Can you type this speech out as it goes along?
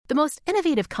The most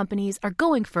innovative companies are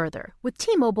going further with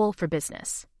T-Mobile for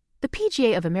Business. The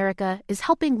PGA of America is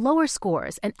helping lower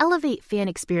scores and elevate fan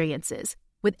experiences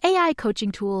with AI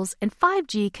coaching tools and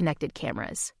 5G connected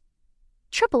cameras.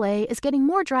 AAA is getting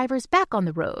more drivers back on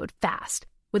the road fast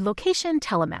with location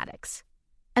telematics.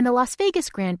 And the Las Vegas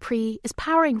Grand Prix is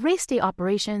powering race day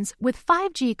operations with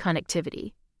 5G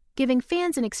connectivity, giving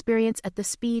fans an experience at the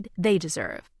speed they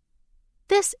deserve.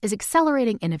 This is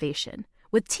accelerating innovation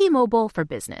with T-Mobile for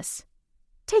Business.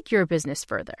 Take your business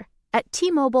further at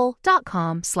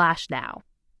T-Mobile.com/now.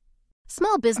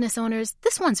 Small business owners,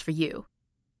 this one's for you.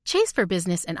 Chase for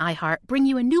Business and iHeart bring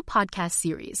you a new podcast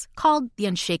series called The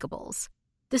Unshakables.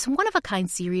 This one-of-a-kind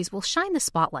series will shine the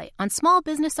spotlight on small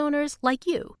business owners like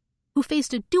you, who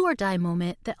faced a do-or-die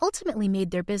moment that ultimately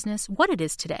made their business what it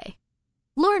is today.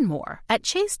 Learn more at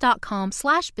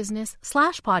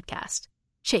chase.com/business/podcast.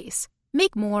 Chase,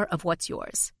 make more of what's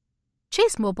yours.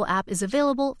 Chase mobile app is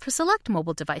available for select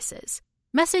mobile devices.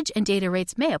 Message and data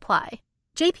rates may apply.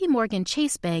 J.P. Morgan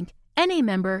Chase Bank, N.A.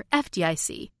 member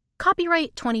FDIC.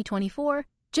 Copyright 2024,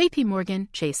 J.P. Morgan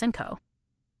Chase & Co.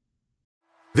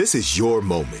 This is your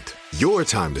moment, your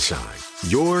time to shine,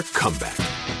 your comeback.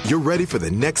 You're ready for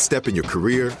the next step in your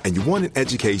career, and you want an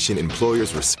education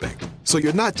employers respect. So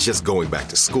you're not just going back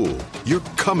to school, you're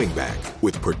coming back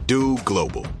with Purdue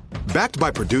Global. Backed by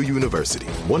Purdue University,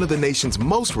 one of the nation's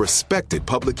most respected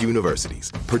public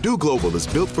universities, Purdue Global is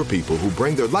built for people who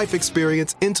bring their life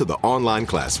experience into the online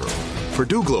classroom.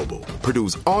 Purdue Global,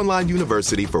 Purdue's online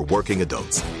university for working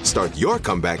adults. Start your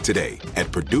comeback today at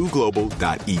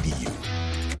purdueglobal.edu.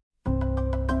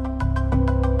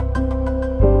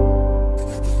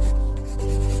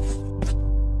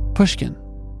 Pushkin.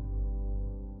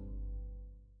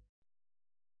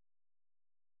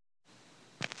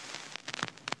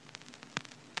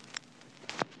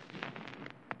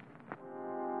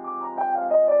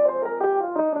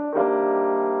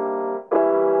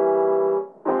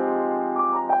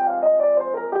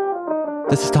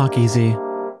 This is Talk Easy.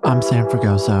 I'm Sam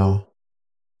Fragoso.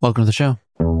 Welcome to the show.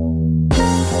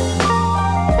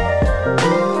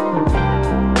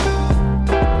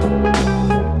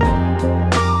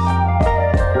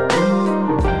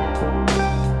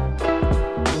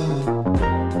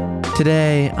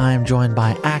 Today, I'm joined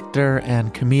by actor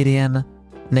and comedian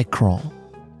Nick Kroll.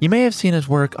 You may have seen his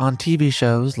work on TV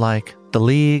shows like The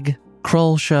League,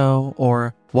 Kroll Show,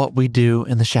 or What We Do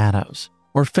in the Shadows,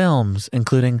 or films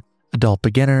including Adult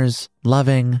Beginners,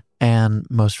 Loving, and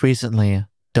most recently,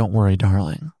 Don't Worry,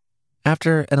 Darling.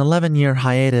 After an 11-year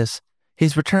hiatus,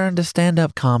 he's returned to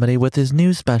stand-up comedy with his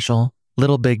new special,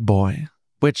 Little Big Boy,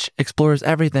 which explores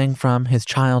everything from his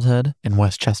childhood in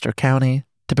Westchester County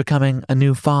to becoming a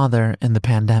new father in the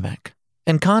pandemic.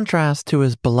 In contrast to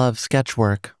his beloved sketch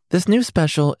work, this new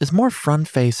special is more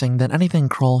front-facing than anything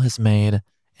Kroll has made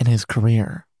in his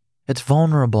career. It's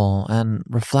vulnerable and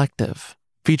reflective,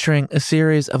 featuring a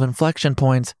series of inflection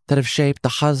points that have shaped the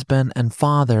husband and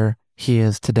father he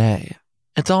is today.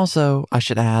 It's also, I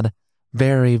should add,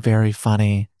 very, very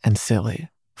funny and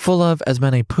silly, full of as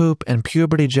many poop and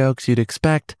puberty jokes you'd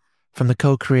expect from the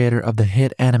co-creator of the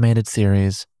hit animated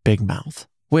series Big Mouth,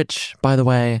 which, by the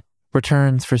way,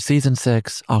 returns for Season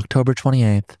 6, October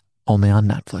 28th, only on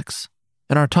Netflix.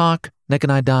 In our talk, Nick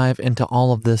and I dive into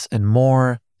all of this and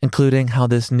more, including how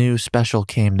this new special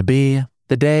came to be,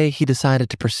 the day he decided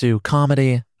to pursue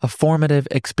comedy, a formative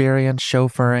experience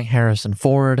chauffeuring Harrison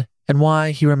Ford, and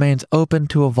why he remains open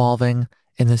to evolving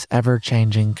in this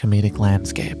ever-changing comedic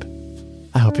landscape.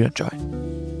 I hope you enjoy.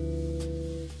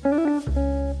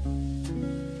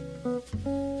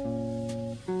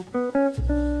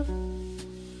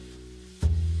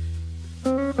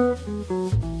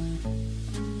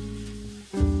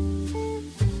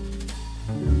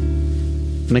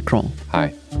 Nick Kroll.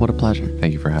 Hi. What a pleasure.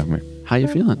 Thank you for having me. How you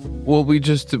feeling? Well, we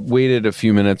just waited a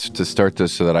few minutes to start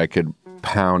this so that I could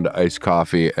pound iced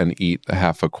coffee and eat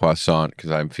half a croissant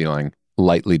because I'm feeling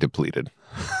lightly depleted.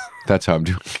 That's how I'm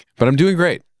doing. But I'm doing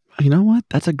great. You know what?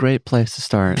 That's a great place to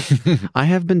start. I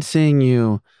have been seeing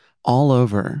you all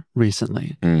over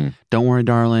recently. Don't Worry,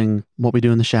 Darling, What We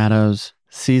Do in the Shadows,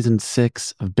 Season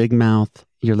 6 of Big Mouth,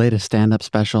 your latest stand-up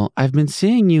special. I've been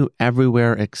seeing you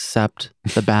everywhere except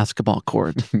the basketball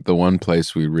court. The one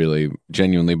place we really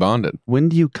genuinely bonded. When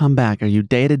do you come back? Are you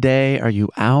day-to-day? Are you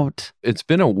out? It's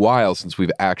been a while since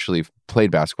we've actually played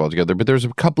basketball together, but there's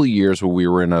a couple of years where we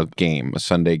were in a game, a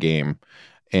Sunday game,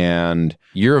 and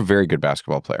you're a very good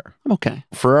basketball player. Okay.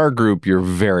 For our group, you're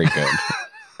very good.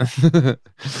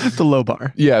 The low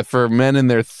bar. Yeah, for men in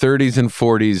their 30s and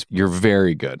 40s, you're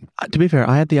very good. To be fair,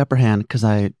 I had the upper hand because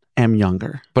I am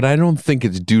younger. But I don't think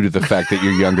it's due to the fact that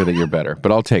you're younger that you're better,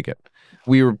 but I'll take it.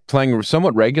 We were playing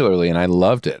somewhat regularly and I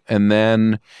loved it. And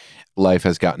then life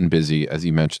has gotten busy, as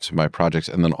you mentioned, to my projects.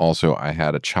 And then also I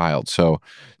had a child. So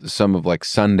some of like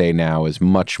Sunday now is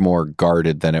much more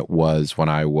guarded than it was when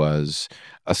I was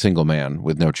a single man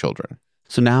with no children.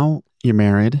 So now you're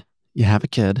married, you have a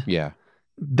kid. Yeah.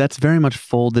 That's very much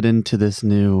folded into this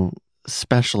new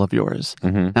special of yours.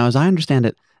 Mm-hmm. Now, as I understand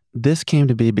it, this came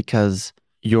to be because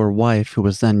your wife, who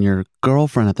was then your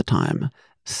girlfriend at the time,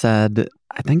 said,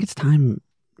 I think it's time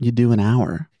you do an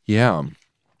hour. Yeah.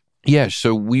 Yeah.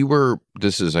 So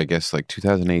this is, I guess, like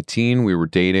 2018. We were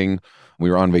dating. We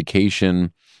were on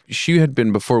vacation. She had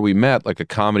been, before we met, like a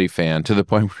comedy fan to the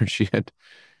point where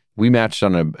we matched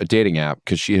on a dating app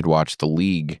because she had watched The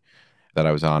League that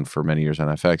I was on for many years on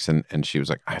FX. And she was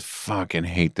like, I fucking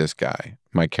hate this guy,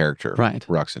 my character, right?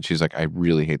 Ruxin. She's like, I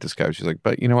really hate this guy. She's like,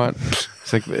 but you know what?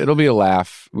 It's like, it'll be a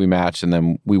laugh. We matched and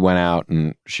then we went out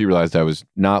and she realized I was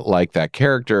not like that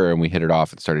character and we hit it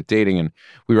off and started dating and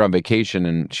we were on vacation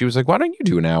and she was like, why don't you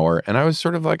do an hour? And I was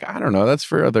sort of like, I don't know. That's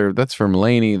for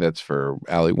Mulaney. That's for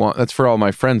Ali Wong. That's for all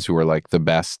my friends who were like the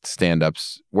best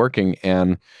stand-ups working.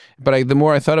 But the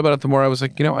more I thought about it, the more I was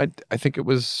like, I think it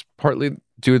was partly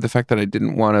due to the fact that I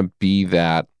didn't want to be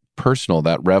that personal,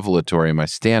 that revelatory in my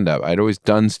stand-up. I'd always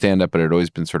done stand-up, but it had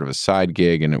always been sort of a side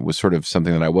gig, and it was sort of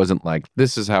something that I wasn't like,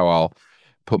 this is how I'll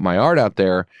put my art out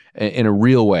there in a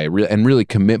real way and really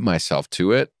commit myself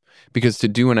to it. Because to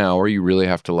do an hour, you really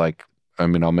have to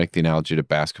I'll make the analogy to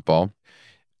basketball.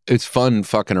 It's fun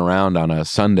fucking around on a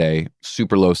Sunday,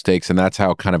 super low stakes. And that's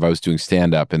how kind of I was doing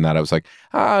stand-up in that I was like,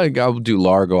 I'll do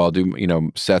Largo, I'll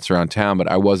do, sets around town. But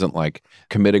I wasn't like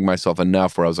committing myself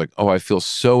enough where I was like, I feel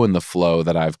so in the flow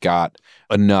that I've got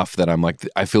enough that I'm like,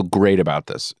 I feel great about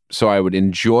this. So I would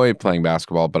enjoy playing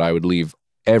basketball, but I would leave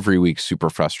every week super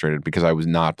frustrated because I was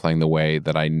not playing the way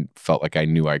that I felt like I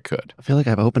knew I could. I feel like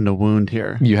I've opened a wound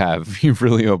here. You have. You've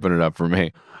really opened it up for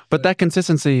me. But that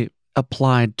consistency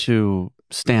applied to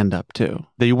stand-up too,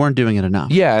 that you weren't doing it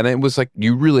enough. Yeah, and it was like,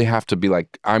 you really have to be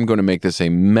like, I'm going to make this a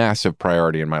massive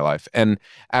priority in my life. And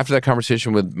after that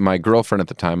conversation with my girlfriend at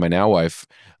the time, my now wife,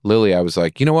 Lily, I was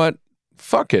like, you know what?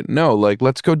 Fuck it. No,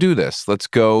 let's go do this. Let's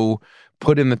go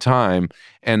put in the time.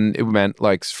 And it meant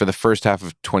for the first half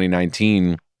of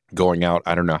 2019, going out,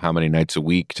 I don't know how many nights a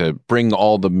week to bring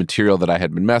all the material that I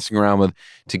had been messing around with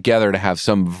together to have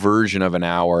some version of an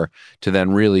hour to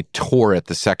then really tour it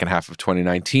the second half of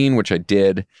 2019, which I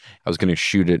did. I was going to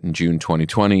shoot it in June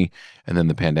 2020, and then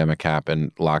the pandemic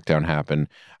happened, lockdown happened.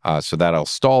 So that all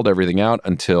stalled everything out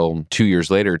until 2 years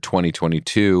later,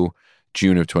 2022,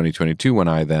 June of 2022, when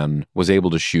I then was able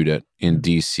to shoot it in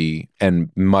DC.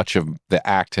 And much of the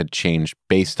act had changed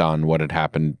based on what had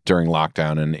happened during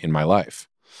lockdown and in my life.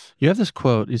 You have this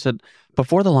quote. You said,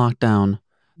 before the lockdown,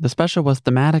 the special was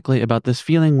thematically about this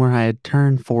feeling where I had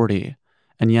turned 40,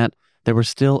 and yet there were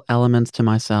still elements to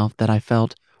myself that I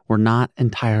felt were not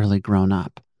entirely grown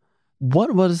up.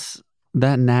 What was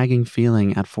that nagging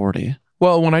feeling at 40?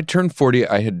 Well, when I turned 40,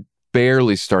 I had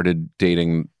barely started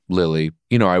dating Lily.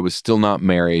 I was still not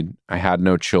married. I had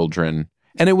no children.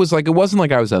 And it wasn't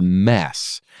like I was a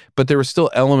mess, but there were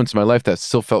still elements in my life that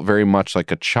still felt very much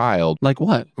like a child. Like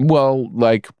what? Well,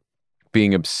 like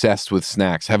being obsessed with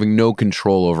snacks, having no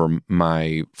control over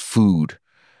my food.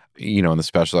 In the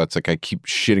special, that's like I keep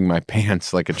shitting my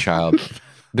pants like a child.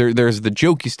 There's the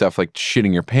jokey stuff like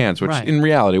shitting your pants, which in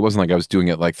reality, it wasn't like I was doing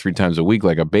it like 3 times a week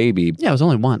like a baby. Yeah, it was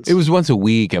only once. It was once a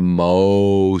week at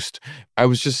most. I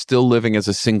was just still living as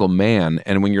a single man.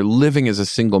 And when you're living as a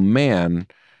single man,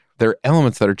 there are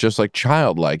elements that are just like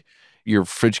childlike. Your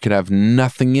fridge could have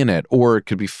nothing in it, or it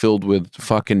could be filled with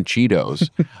fucking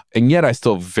Cheetos. And yet I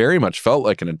still very much felt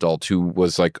like an adult who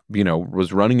was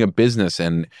was running a business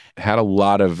and had a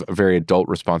lot of very adult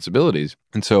responsibilities.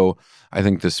 And so I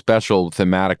think the special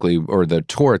thematically, or the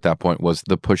tour at that point, was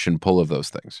the push and pull of those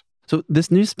things. So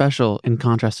this new special, in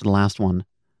contrast to the last one,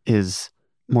 is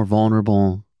more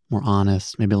vulnerable, more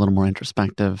honest, maybe a little more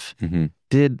introspective. Mm-hmm.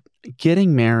 Did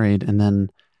getting married and then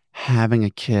having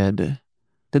a kid,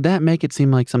 did that make it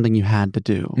seem like something you had to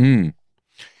do?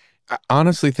 I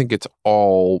honestly think it's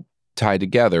all tied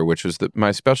together, which was that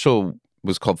my special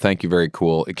was called Thank You Very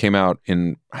Cool. It came out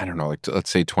in, I don't know, let's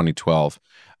say 2012.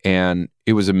 And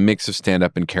it was a mix of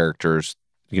stand-up and characters.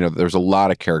 There's a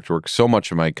lot of character work. So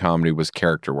much of my comedy was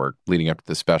character work leading up to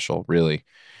the special, really.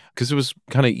 Because it was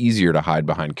kind of easier to hide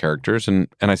behind characters. And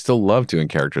I still love doing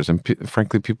characters. And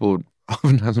frankly, people would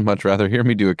oftentimes much rather hear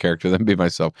me do a character than be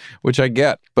myself, which I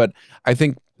get. But I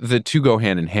think the two go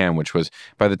hand in hand, which was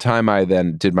by the time I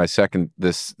then did my second,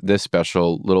 this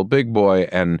special, Little Big Boy,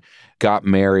 and got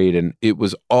married, and it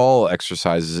was all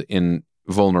exercises in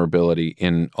vulnerability,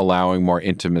 in allowing more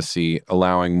intimacy,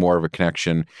 allowing more of a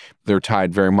connection. They're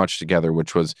tied very much together,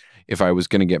 which was if I was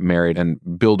going to get married and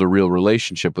build a real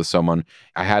relationship with someone,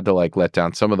 I had to like let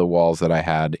down some of the walls that I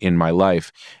had in my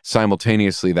life.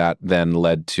 Simultaneously, that then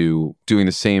led to doing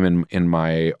the same in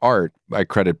my art. I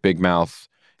credit Big Mouth,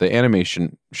 the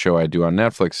animation show I do on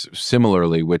Netflix,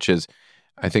 similarly, which is,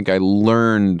 I think I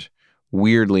learned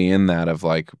weirdly in that of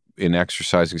like, in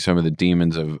exercising some of the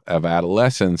demons of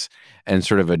adolescence and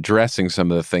sort of addressing some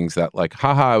of the things that like,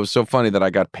 haha, it was so funny that I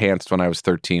got pantsed when I was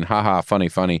 13. Haha, funny.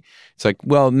 It's like,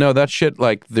 well, no, that shit,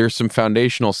 like there's some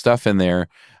foundational stuff in there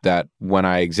that when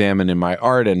I examine in my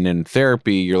art and in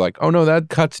therapy, you're like, oh no, that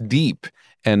cuts deep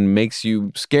and makes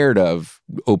you scared of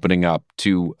opening up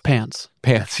to Pants.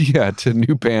 Yeah, to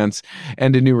new pants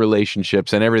and to new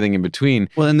relationships and everything in between.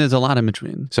 Well, and there's a lot in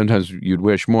between. Sometimes you'd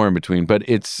wish more in between, but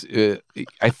it's,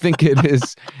 I think it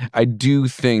is, I do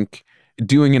think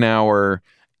doing an hour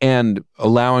and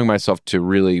allowing myself to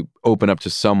really open up to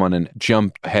someone and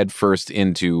jump headfirst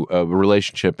into a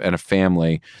relationship and a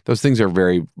family, those things are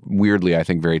very weirdly, I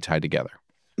think, very tied together.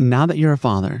 Now that you're a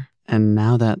father and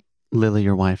now that Lily,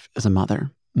 your wife, is a mother,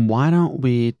 why don't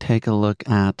we take a look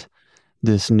at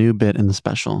this new bit in the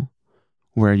special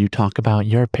where you talk about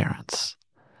your parents?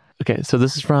 Okay, so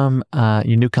this is from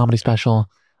your new comedy special,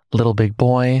 Little Big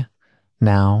Boy,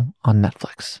 now on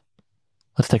Netflix.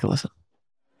 Let's take a listen.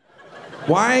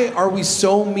 Why are we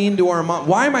so mean to our mom?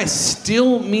 Why am I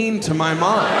still mean to my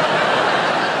mom?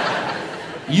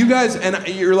 You guys, and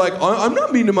you're like, I'm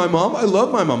not mean to my mom. I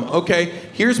love my mom. Okay,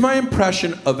 here's my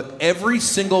impression of every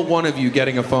single one of you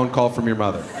getting a phone call from your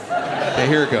mother. Okay,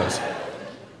 here it goes.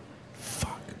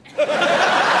 Fuck.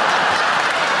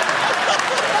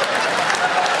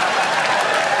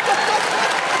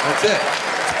 That's it.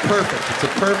 It's perfect. It's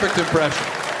a perfect impression.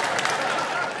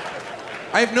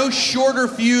 I have no shorter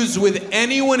fuse with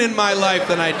anyone in my life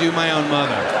than I do my own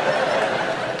mother.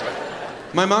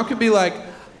 My mom could be like,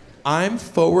 I'm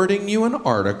forwarding you an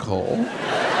article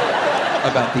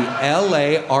about the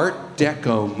LA Art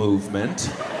Deco movement.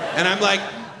 And I'm like,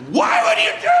 why would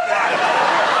you do that?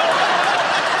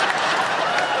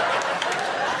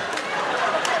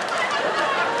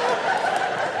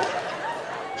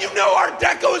 You know Art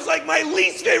Deco is like my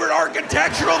least favorite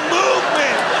architectural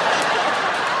movement.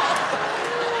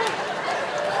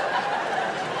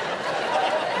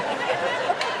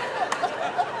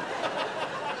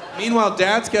 Meanwhile,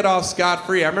 dads get off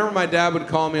scot-free. I remember my dad would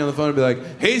call me on the phone and be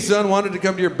like, hey, son, wanted to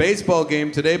come to your baseball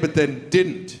game today, but then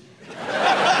didn't.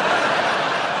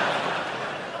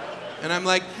 And I'm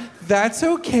like, that's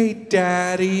okay,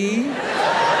 Daddy.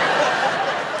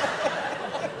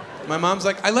 My mom's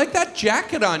like, I like that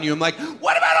jacket on you. I'm like,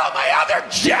 what about all my other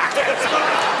jackets?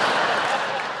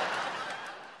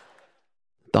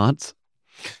 Thoughts?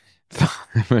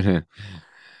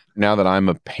 Now that I'm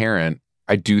a parent,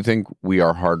 I do think we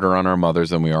are harder on our mothers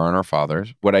than we are on our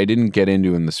fathers. What I didn't get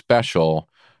into in the special,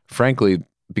 frankly,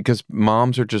 because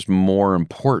moms are just more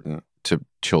important to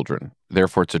children.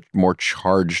 Therefore, it's a more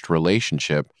charged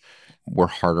relationship. We're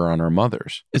harder on our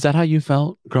mothers. Is that how you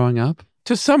felt growing up?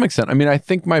 To some extent. I mean, I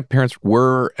think my parents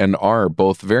were and are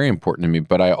both very important to me,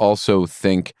 but I also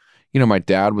think, my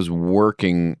dad was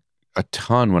working a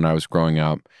ton when I was growing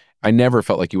up. I never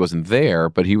felt like he wasn't there,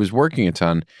 but he was working a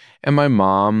ton. And my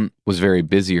mom was very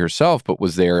busy herself, but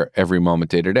was there every moment,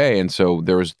 day to day. And so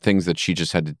there was things that she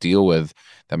just had to deal with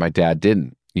that my dad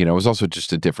didn't. It was also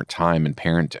just a different time in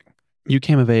parenting. You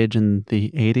came of age in the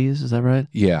 80s, is that right?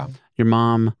 Yeah. Your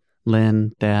mom,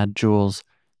 Lynn, dad, Jules.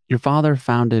 Your father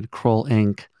founded Kroll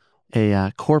Inc.,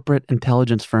 a corporate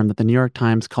intelligence firm that the New York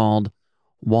Times called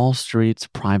Wall Street's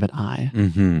private eye.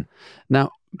 Mm-hmm.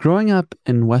 Now, growing up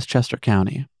in Westchester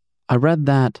County, I read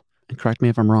that, and correct me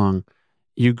if I'm wrong,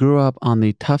 you grew up on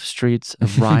the tough streets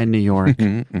of Rye, New York.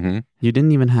 Mm-hmm. You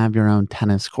didn't even have your own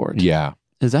tennis court. Yeah.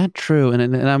 Is that true?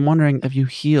 And I'm wondering, have you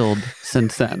healed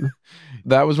since then?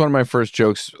 That was one of my first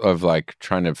jokes of like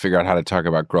trying to figure out how to talk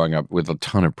about growing up with a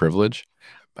ton of privilege.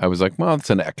 I was like, well, it's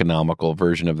an economical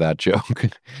version of that joke.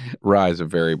 Rye is a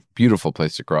very beautiful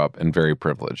place to grow up and very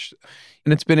privileged.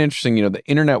 And it's been interesting, the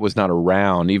internet was not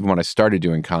around even when I started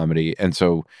doing comedy. And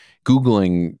so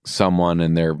Googling someone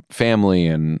and their family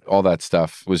and all that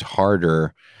stuff was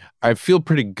harder. I feel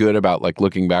pretty good about like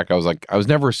looking back. I was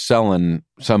never selling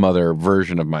some other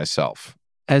version of myself.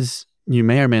 As you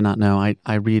may or may not know,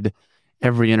 I read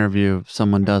every interview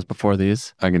someone does before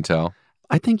these. I can tell.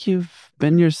 I think you've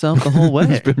been yourself the whole way.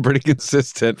 It's been pretty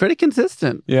consistent. Pretty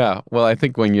consistent. Yeah. Well, I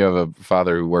think when you have a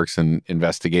father who works in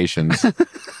investigations,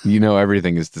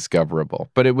 everything is discoverable.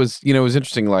 But it was, it was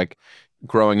interesting, like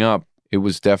growing up, It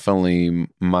was definitely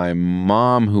my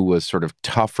mom who was sort of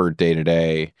tougher day to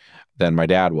day than my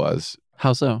dad was.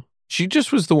 How so? She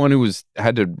just was the one who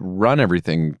had to run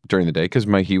everything during the day because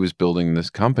he was building this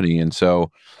company. And so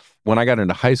when I got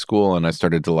into high school and I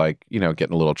started to get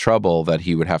in a little trouble, that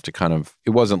he would have to it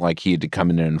wasn't like he had to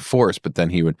come in and enforce, but then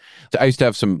I used to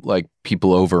have some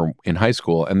people over in high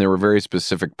school, and there were very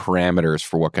specific parameters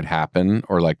for what could happen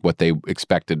or what they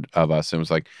expected of us. And it was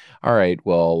like, all right,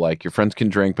 well, your friends can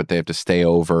drink, but they have to stay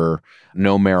over,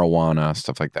 no marijuana,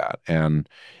 stuff like that. And,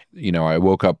 I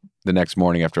woke up the next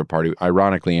morning after a party.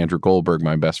 Ironically, Andrew Goldberg,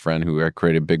 my best friend who I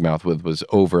created Big Mouth with, was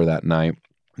over that night.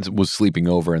 Was sleeping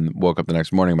over and woke up the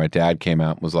next morning. My dad came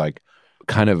out and was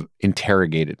kind of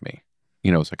interrogated me.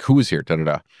 Was like, who was here? Da da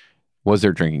da. Was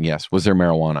there drinking? Yes. Was there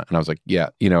marijuana? And I was like, yeah.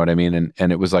 You know what I mean?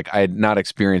 And it was I had not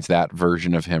experienced that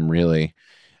version of him really.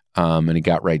 And he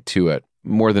got right to it.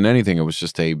 More than anything, it was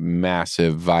just a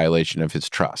massive violation of his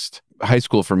trust. High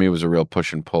school for me was a real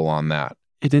push and pull on that.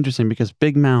 It's interesting because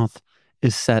Big Mouth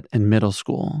is set in middle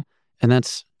school, and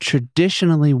that's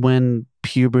traditionally when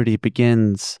puberty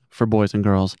begins for boys and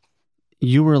girls.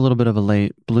 You were a little bit of a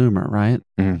late bloomer, right?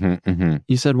 Mm-hmm, mm-hmm.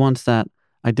 You said once that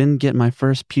I didn't get my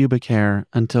first pubic hair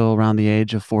until around the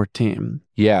age of 14.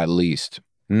 Yeah, at least.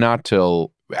 Not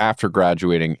till after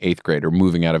graduating 8th grade or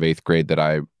moving out of 8th grade that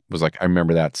I was I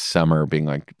remember that summer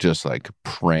being just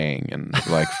praying and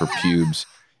for pubes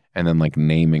and then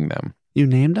naming them. You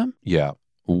named them? Yeah.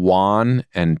 Juan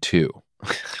and 2.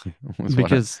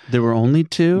 Because there were only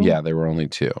 2? Yeah, there were only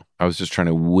 2. I was just trying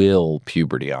to will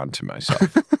puberty onto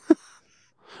myself.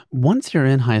 Once you're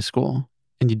in high school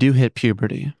and you do hit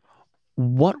puberty,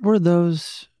 what were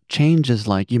those changes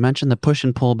like? You mentioned the push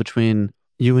and pull between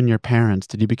you and your parents.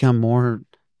 Did you become more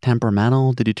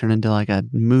temperamental? Did you turn into a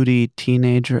moody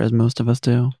teenager as most of us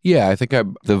do? Yeah, I think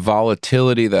the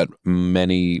volatility that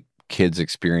many kids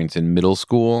experience in middle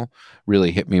school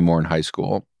really hit me more in high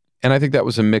school. And I think that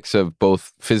was a mix of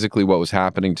both physically what was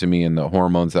happening to me and the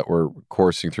hormones that were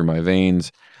coursing through my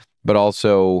veins, but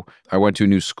also I went to a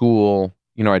new school.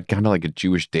 I'd gone to a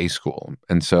Jewish day school.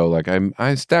 And so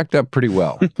I stacked up pretty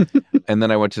well. And then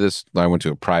I went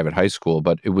to a private high school,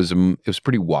 but it was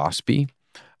pretty waspy.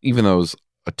 Even though it was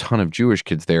a ton of Jewish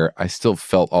kids there, I still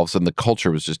felt all of a sudden the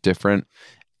culture was just different.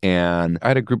 And I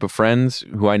had a group of friends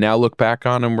who I now look back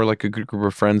on and were a good group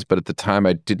of friends. But at the time,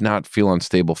 I did not feel on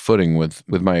stable footing with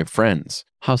my friends.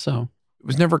 How so? It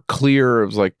was never clear. It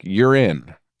was you're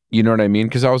in. You know what I mean?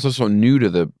 Because I was also new to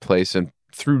the place. And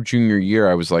through junior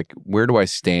year, I was where do I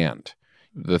stand?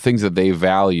 The things that they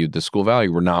valued, the school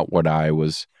value, were not what I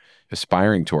was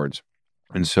aspiring towards.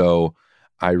 And so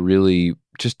I really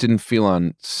just didn't feel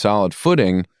on solid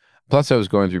footing. Plus, I was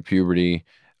going through puberty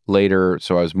later,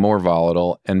 so I was more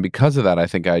volatile. And because of that, I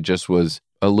think I just was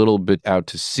a little bit out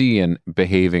to sea and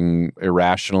behaving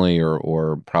irrationally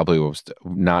or probably was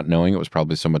not knowing it, was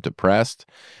probably somewhat depressed,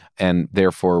 and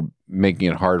therefore making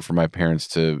it hard for my parents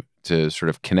to sort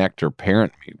of connect or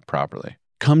parent me properly.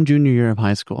 Come junior year of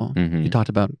high school, Mm-hmm. You talked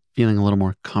about feeling a little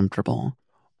more comfortable.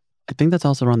 I think that's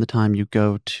also around the time you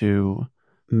go to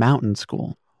mountain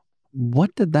school.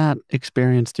 What did that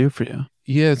experience do for you?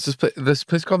 Yeah, it's this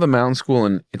place called the Mountain School,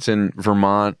 and it's in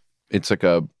Vermont. It's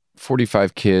a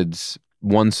 45 kids,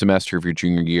 one semester of your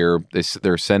junior year.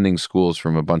 They're sending schools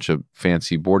from a bunch of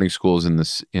fancy boarding schools in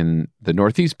the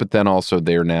Northeast, but then also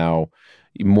they're now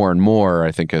more and more,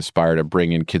 I think, aspire to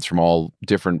bring in kids from all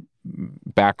different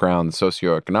backgrounds,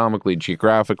 socioeconomically,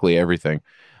 geographically, everything.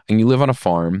 And you live on a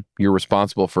farm. You're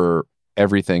responsible for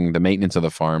everything, the maintenance of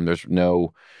the farm. There's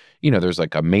no... there's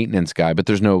a maintenance guy, but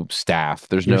there's no staff.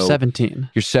 You're 17.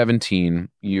 You're 17.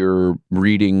 You're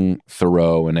reading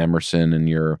Thoreau and Emerson, and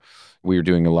we're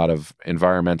doing a lot of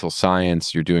environmental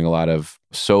science. You're doing a lot of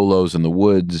solos in the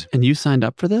woods. And you signed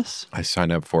up for this? I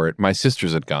signed up for it. My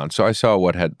sisters had gone, so I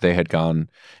saw they had gone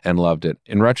and loved it.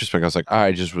 In retrospect, I was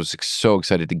I just was so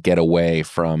excited to get away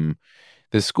from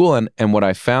this school. And what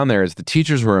I found there is the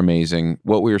teachers were amazing.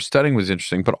 What we were studying was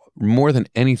interesting, but more than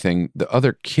anything, the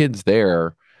other kids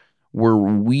there were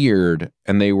weird,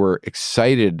 and they were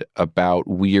excited about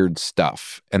weird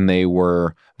stuff, and they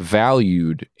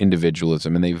valued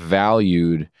individualism, and they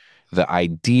valued the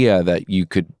idea that you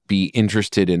could be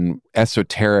interested in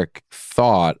esoteric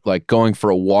thought, like going for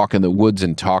a walk in the woods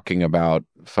and talking about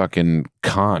fucking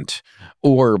Kant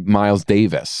or Miles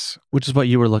Davis. Which is what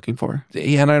you were looking for.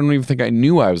 Yeah, and I don't even think I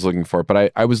knew I was looking for it,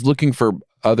 but I was looking for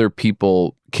other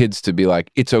people, kids, to be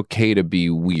it's okay to be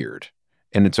weird,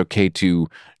 and it's okay to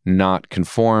not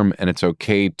conform, and it's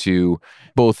okay to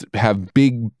both have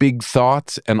big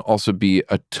thoughts and also be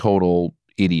a total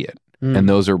idiot. And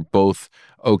those are both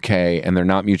okay, and they're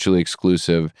not mutually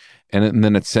exclusive. And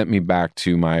then it sent me back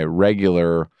to my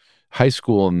regular high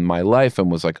school and my life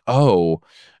and was like, oh,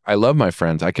 I love my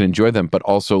friends. I can enjoy them. But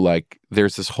also like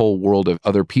there's this whole world of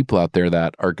other people out there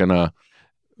that are going to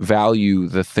value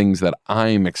the things that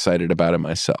I'm excited about in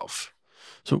myself.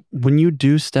 So when you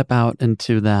do step out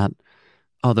into that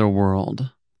other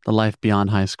world, the life beyond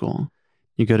high school,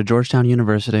 you go to Georgetown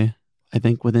University. I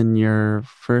think within your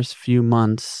first few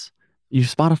months, you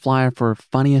spot a flyer for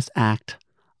funniest act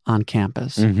on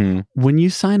campus. When you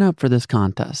sign up for this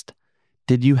contest,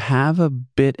 did you have a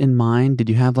bit in mind? Did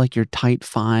you have like your tight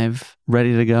 5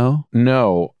 ready to go?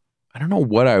 No, I don't know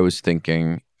what I was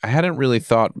thinking. I hadn't really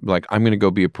thought like I'm going to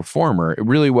go be a performer. It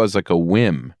really was like a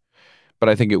whim. But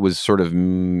I think it was sort of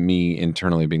me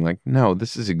internally being like, no,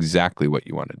 this is exactly what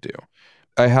you want to do.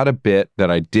 I had a bit that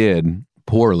I did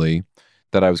poorly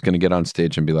that I was going to get on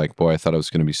stage and be like, boy, I thought I was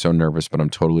going to be so nervous, but I'm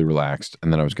totally relaxed.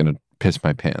 And then I was going to piss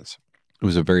my pants. It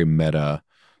was a very meta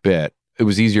bit. It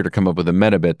was easier to come up with a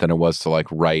meta bit than it was to like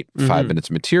write 5 minutes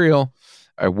of material.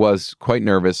 I was quite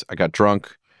nervous. I got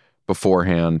drunk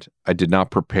beforehand. I did not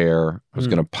prepare. I was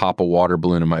going to pop a water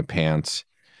balloon in my pants.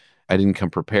 I didn't come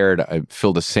prepared. I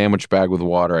filled a sandwich bag with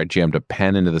water. I jammed a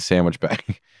pen into the sandwich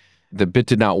bag. The bit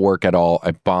did not work at all.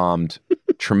 I bombed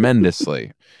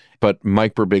tremendously. But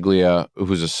Mike Birbiglia,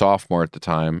 who's a sophomore at the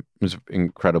time, was an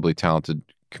incredibly talented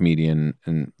comedian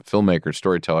and filmmaker,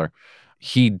 storyteller.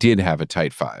 He did have a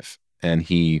tight 5, and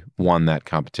he won that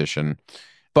competition.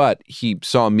 But he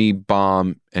saw me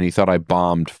bomb, and he thought I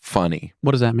bombed funny.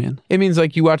 What does that mean? It means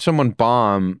like you watch someone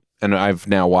bomb, and I've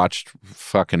now watched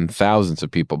fucking thousands of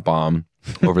people bomb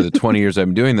over the 20 years I've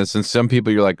been doing this. And some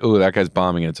people you're like, oh, that guy's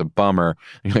bombing, and it's a bummer.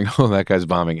 And you're like, oh, that guy's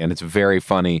bombing, and it's very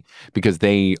funny because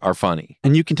they are funny.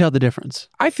 And you can tell the difference.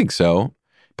 I think so.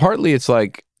 Partly it's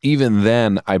like, even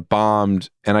then I bombed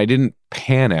and I didn't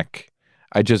panic.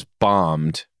 I just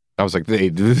bombed. I was like, hey,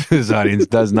 this audience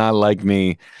does not like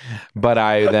me. But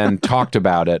I then talked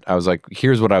about it. I was like,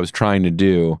 here's what I was trying to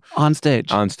do. On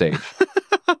stage.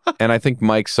 And I think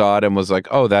Mike saw it and was like,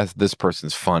 oh, this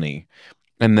person's funny.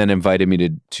 And then invited me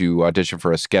to audition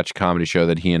for a sketch comedy show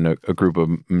that he and a group of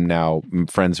now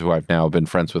friends who I've now been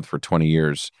friends with for 20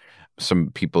 years.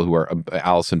 Some people who are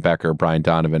Allison Becker, Brian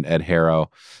Donovan, Ed Harrow.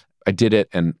 I did it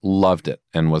and loved it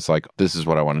and was like, this is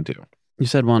what I want to do. You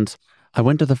said once, I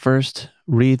went to the first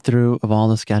read-through of all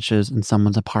the sketches in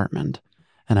someone's apartment,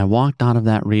 and I walked out of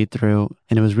that read-through,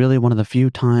 and it was really one of the few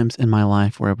times in my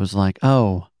life where it was like,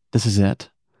 oh, this is it.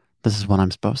 This is what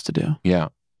I'm supposed to do. Yeah.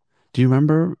 Do you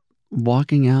remember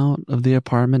walking out of the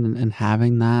apartment and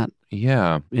having that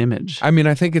image? I mean,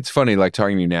 I think it's funny, like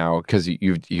talking to you now, because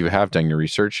you have done your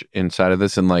research inside of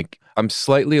this, and like I'm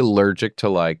slightly allergic to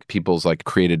like people's like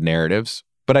created narratives.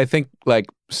 But I think like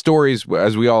stories,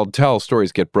 as we all tell,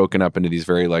 stories get broken up into these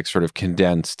very like sort of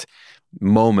condensed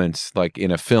moments, like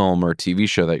in a film or a TV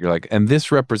show that you're like, and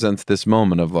this represents this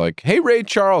moment of like, hey, Ray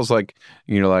Charles, like,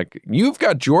 you know, like you've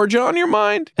got Georgia on your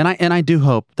mind. And I do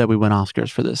hope that we win Oscars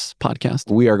for this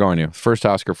podcast. We are going to. First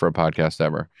Oscar for a podcast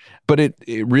ever. But it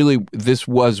really, this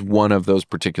was one of those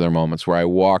particular moments where I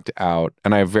walked out,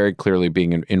 and I very clearly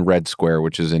being in Red Square,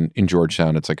 which is in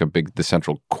Georgetown. It's like the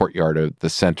central courtyard of the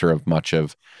center of much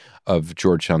of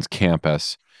Georgetown's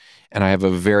campus. And I have a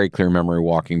very clear memory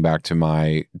walking back to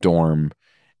my dorm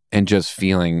and just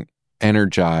feeling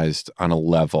energized on a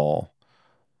level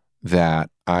that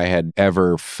I had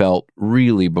ever felt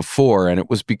really before. And it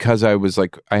was because I was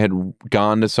like, I had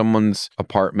gone to someone's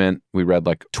apartment. We read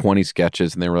like 20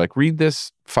 sketches and they were like, read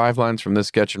this 5 lines from this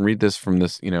sketch and read this from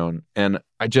this, you know, and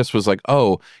I just was like,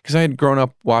 oh, because I had grown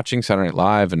up watching Saturday Night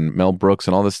Live and Mel Brooks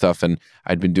and all this stuff. And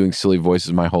I'd been doing silly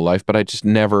voices my whole life, but I just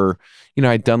never, you know,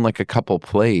 I'd done like a couple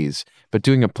plays, but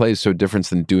doing a play is so different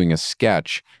than doing a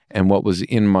sketch. And what was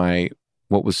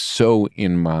so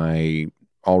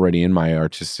already in my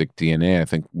artistic DNA, I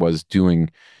think, was doing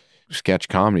sketch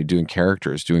comedy, doing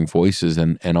characters, doing voices.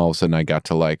 And all of a sudden I got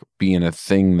to like be in a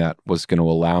thing that was going to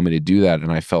allow me to do that.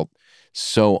 And I felt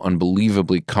so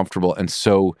unbelievably comfortable and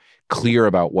so clear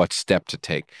about what step to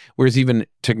take. Whereas even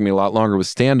took me a lot longer with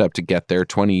stand-up to get there,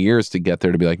 20 years to get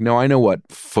there, to be like, no, I know what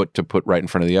foot to put right in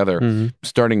front of the other. Mm-hmm.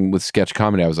 Starting with sketch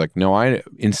comedy, I was like, no,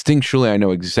 instinctually, I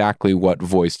know exactly what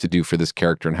voice to do for this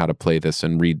character and how to play this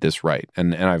and read this right.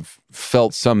 And I've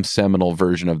felt some seminal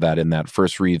version of that in that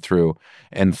first read through.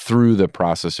 And through the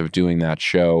process of doing that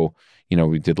show, you know,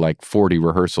 we did like 40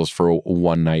 rehearsals for a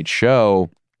one-night show,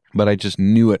 but I just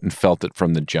knew it and felt it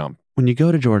from the jump. When you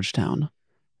go to Georgetown,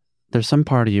 there's some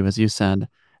part of you, as you said,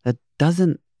 that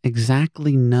doesn't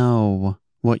exactly know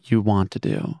what you want to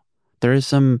do. There is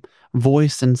some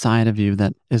voice inside of you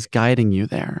that is guiding you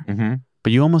there, mm-hmm.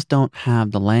 but you almost don't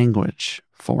have the language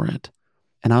for it.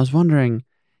 And I was wondering,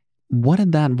 what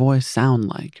did that voice sound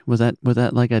like? Was that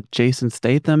like a Jason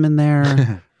Statham in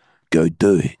there? Go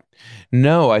do it.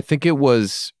 No, I think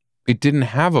it didn't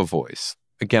have a voice.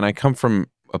 Again, I come from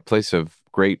a place of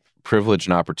great privilege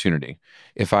and opportunity.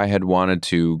 If I had wanted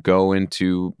to go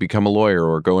into become a lawyer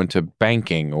or go into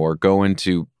banking or go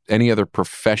into any other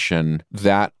profession,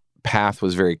 that path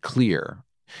was very clear.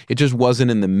 It just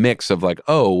wasn't in the mix of like,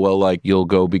 oh, well, like you'll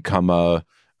go become a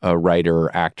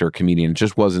writer, actor, comedian. It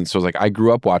just wasn't. So like I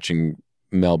grew up watching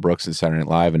Mel Brooks and Saturday Night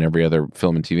Live and every other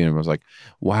film and TV, and I was like,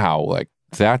 wow, like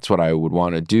that's what I would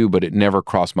want to do. But it never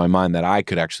crossed my mind that I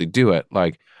could actually do it.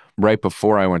 Like right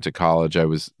before I went to college, I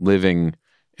was living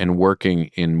and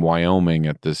working in Wyoming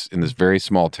in this very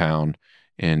small town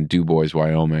in DuBois,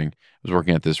 Wyoming. I was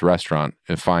working at this restaurant,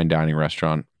 a fine dining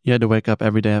restaurant. You had to wake up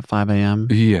every day at 5 a.m.?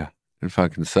 Yeah. It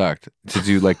fucking sucked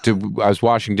I was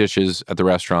washing dishes at the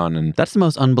restaurant, and that's the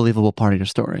most unbelievable part of your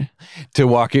story.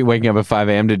 Waking up at 5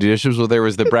 a.m. to do dishes. Well, there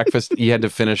was the breakfast. You had to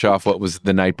finish off what was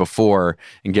the night before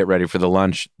and get ready for the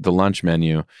lunch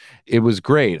menu. It was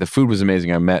great. The food was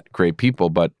amazing. I met great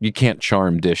people, but you can't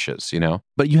charm dishes, you know?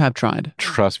 But you have tried.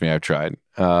 Trust me, I've tried.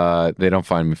 They don't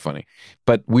find me funny.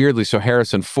 But weirdly, so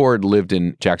Harrison Ford lived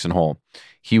in Jackson Hole.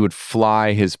 He would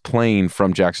fly his plane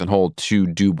from Jackson Hole to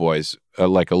DuBois,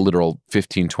 like a literal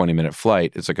 15, 20-minute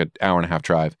flight. It's like an hour and a half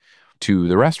drive to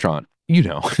the restaurant. You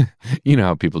know, you know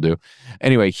how people do.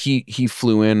 Anyway, he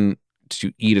flew in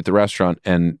to eat at the restaurant,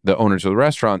 and the owners of the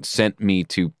restaurant sent me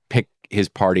to pick his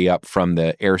party up from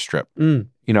the airstrip.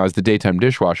 You know, as the daytime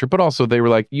dishwasher, but also they were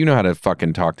like, you know how to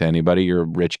fucking talk to anybody. You're a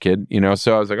rich kid, you know?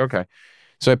 So I was like, okay.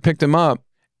 So I picked him up,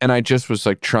 and I just was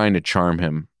like trying to charm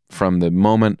him from the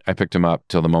moment I picked him up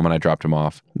till the moment I dropped him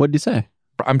off. What did you say?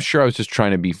 I'm sure I was just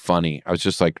trying to be funny. I was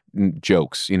just like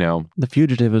jokes, you know? The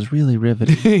Fugitive was really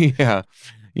riveting. Yeah.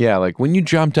 Yeah. Like when you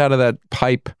jumped out of that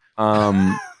pipe,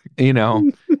 you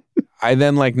know, I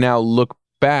then like now look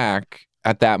back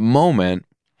at that moment,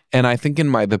 and I think in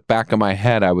the back of my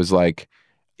head, I was like,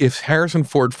 if Harrison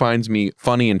Ford finds me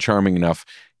funny and charming enough,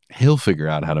 he'll figure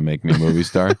out how to make me a movie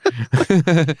star.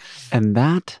 And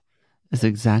that is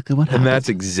exactly what happened. And that's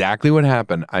exactly what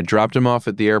happened. I dropped him off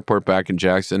at the airport back in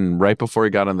Jackson. And right before he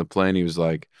got on the plane, he was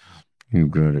like, "You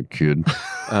got it, kid."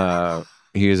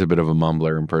 He is a bit of a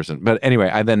mumbler in person. But anyway,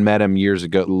 I then met him years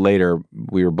ago. Later,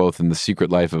 we were both in The Secret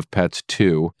Life of Pets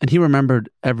 2. And he remembered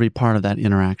every part of that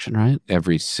interaction, right?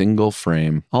 Every single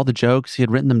frame. All the jokes. He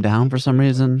had written them down for some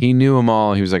reason. He knew them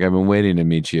all. He was like, "I've been waiting to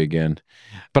meet you again."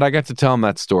 But I got to tell him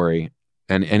that story.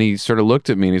 And he sort of looked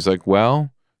at me and he's like,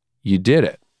 "Well, you did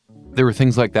it." There were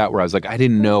things like that where I was like, I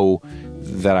didn't know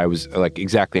that I was like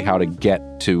exactly how to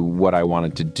get to what I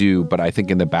wanted to do, but I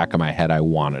think in the back of my head, I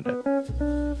wanted it.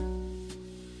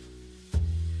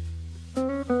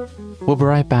 We'll be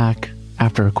right back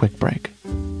after a quick break.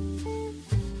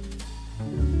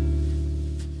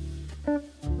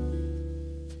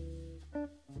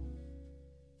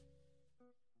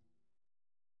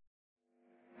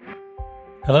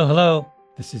 Hello, hello.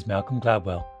 This is Malcolm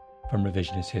Gladwell from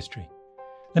Revisionist History.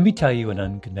 Let me tell you an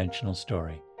unconventional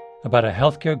story about a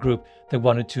healthcare group that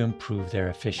wanted to improve their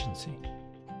efficiency.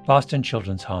 Boston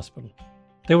Children's Hospital.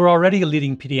 They were already a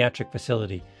leading pediatric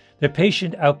facility. Their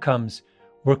patient outcomes,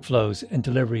 workflows, and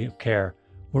delivery of care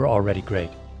were already great.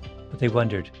 But they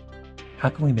wondered, how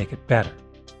can we make it better?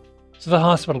 So the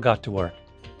hospital got to work.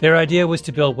 Their idea was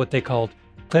to build what they called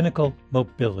clinical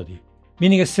mobility,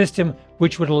 meaning a system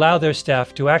which would allow their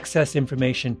staff to access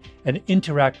information and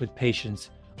interact with patients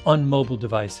on mobile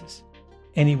devices,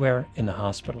 anywhere in the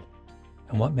hospital.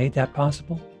 And what made that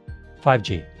possible?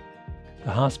 5G.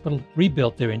 The hospital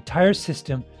rebuilt their entire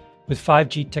system with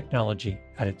 5G technology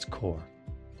at its core.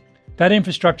 That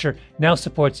infrastructure now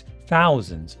supports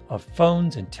thousands of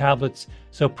phones and tablets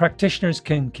so practitioners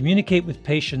can communicate with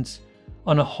patients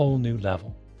on a whole new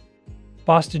level.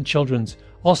 Boston Children's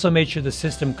also made sure the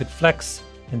system could flex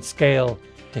and scale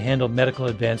to handle medical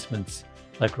advancements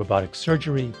like robotic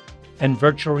surgery and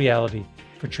virtual reality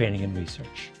for training and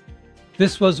research.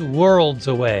 This was worlds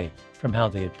away from how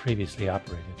they had previously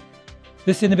operated.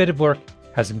 This innovative work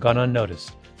hasn't gone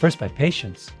unnoticed, first by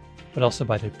patients, but also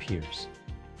by their peers.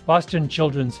 Boston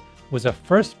Children's was a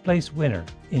first-place winner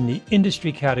in the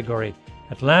industry category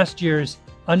at last year's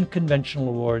Unconventional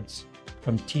Awards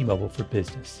from T-Mobile for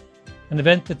Business, an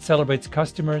event that celebrates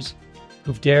customers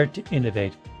who've dared to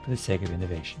innovate for the sake of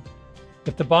innovation.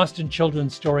 If the Boston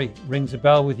Children's story rings a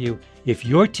bell with you, if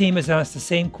your team has asked the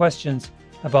same questions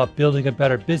about building a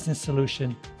better business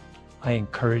solution, I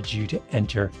encourage you to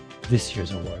enter this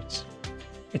year's awards.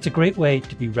 It's a great way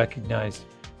to be recognized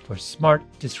for smart,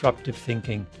 disruptive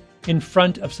thinking in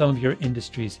front of some of your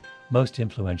industry's most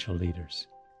influential leaders.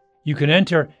 You can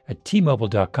enter at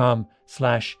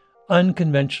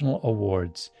T-Mobile.com/unconventional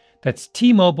awards. That's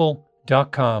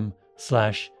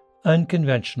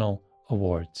T-Mobile.com/unconventional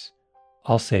awards.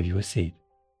 I'll save you a seat.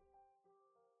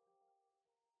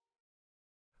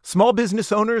 Small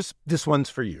business owners, this one's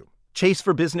for you. Chase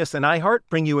for Business and iHeart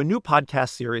bring you a new podcast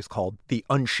series called The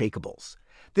Unshakables.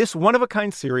 This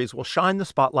one-of-a-kind series will shine the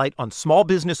spotlight on small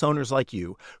business owners like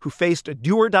you who faced a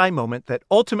do-or-die moment that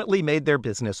ultimately made their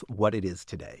business what it is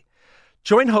today.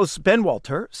 Join hosts Ben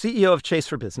Walter, CEO of Chase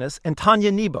for Business, and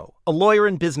Tanya Nebo, a lawyer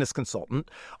and business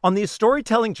consultant, on these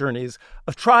storytelling journeys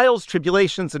of trials,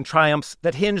 tribulations, and triumphs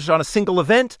that hinged on a single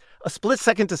event, a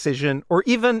split-second decision, or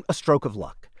even a stroke of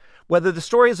luck. Whether the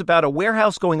story is about a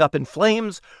warehouse going up in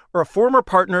flames or a former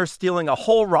partner stealing a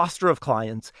whole roster of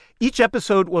clients, each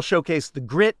episode will showcase the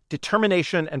grit,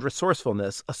 determination, and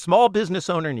resourcefulness a small business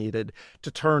owner needed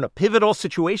to turn a pivotal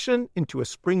situation into a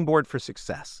springboard for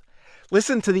success.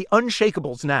 Listen to The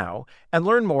Unshakables now and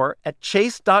learn more at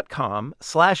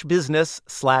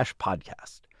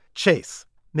chase.com/business/podcast. Chase,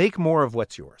 make more of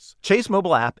what's yours. Chase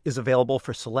mobile app is available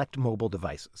for select mobile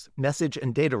devices. Message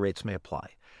and data rates may apply.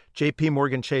 J.P.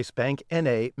 Morgan Chase Bank,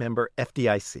 N.A., member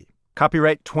FDIC.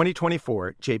 Copyright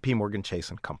 2024, J.P. Morgan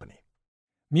Chase & Company.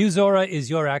 Musora is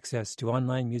your access to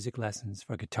online music lessons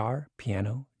for guitar,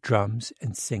 piano, drums,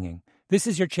 and singing. This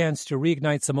is your chance to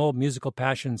reignite some old musical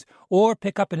passions or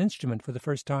pick up an instrument for the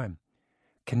first time.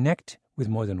 Connect with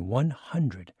more than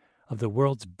 100 of the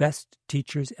world's best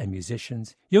teachers and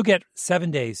musicians. You'll get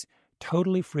 7 days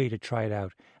totally free to try it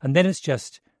out, and then it's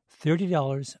just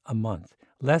 $30 a month,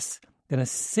 less than a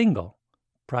single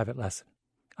private lesson.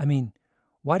 I mean,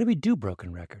 why do we do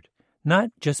Broken Record?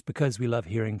 Not just because we love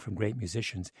hearing from great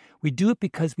musicians. We do it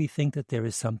because we think that there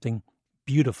is something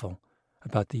beautiful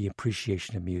about the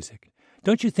appreciation of music.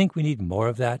 Don't you think we need more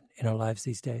of that in our lives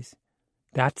these days?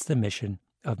 That's the mission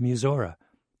of Musora,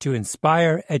 to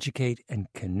inspire, educate, and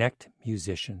connect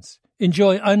musicians.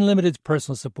 Enjoy unlimited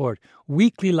personal support,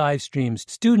 weekly live streams,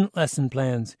 student lesson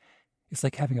plans. It's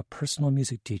like having a personal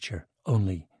music teacher,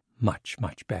 only much,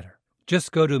 much better.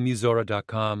 Just go to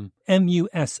Musora.com,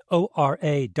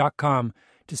 Musora.com,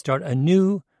 to start a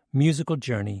new musical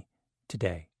journey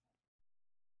today.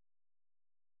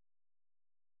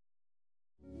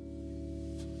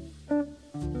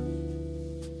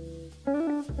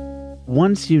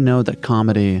 Once you know that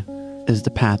comedy is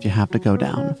the path you have to go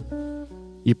down,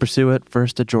 you pursue it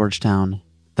first at Georgetown,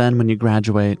 then when you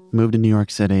graduate, move to New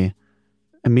York City,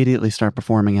 immediately start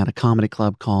performing at a comedy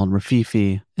club called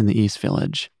Rafifi in the East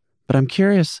Village. But I'm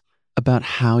curious about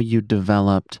how you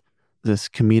developed this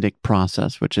comedic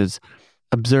process, which is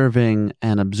observing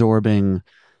and absorbing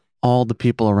all the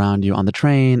people around you on the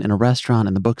train, in a restaurant,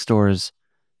 in the bookstores,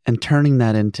 and turning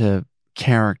that into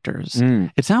characters.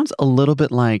 It sounds a little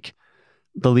bit like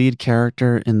the lead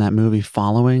character in that movie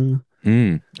Following.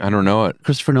 I don't know it.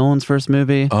 Christopher Nolan's first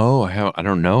movie. Oh, I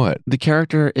don't know it. The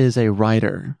character is a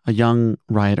writer, a young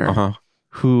writer,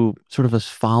 who sort of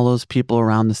follows people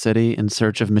around the city in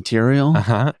search of material.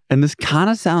 And this kind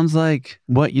of sounds like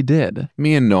what you did.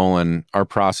 Me and Nolan, our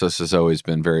process has always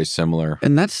been very similar.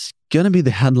 And that's going to be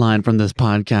the headline from this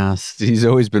podcast. He's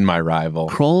always been my rival.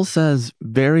 Kroll says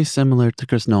very similar to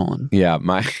Chris Nolan. Yeah,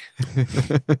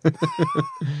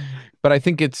 But I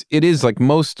think it is like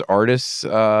most artists,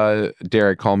 dare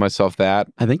I call myself that?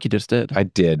 I think you just did. I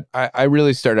did. I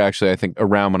really started actually, I think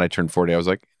around when I turned 40, I was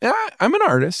like, yeah, I'm an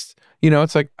artist. You know,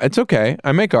 it's like, it's okay.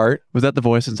 I make art. Was that the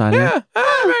voice inside of you? Yeah,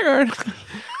 I make art.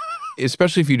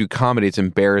 Especially if you do comedy, it's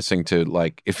embarrassing to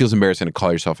it feels embarrassing to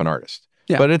call yourself an artist.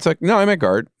 Yeah. But it's like, no, I make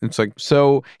art. It's like,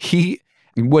 so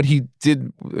what he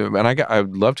did, and I'd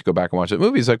love to go back and watch that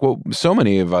movie. It's like, what so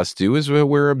many of us do is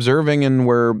we're observing and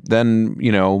we're then,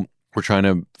 we're trying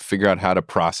to figure out how to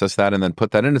process that and then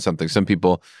put that into something. Some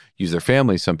people use their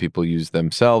family, some people use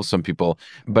themselves,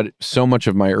 but so much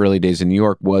of my early days in New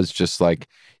York was just like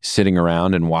sitting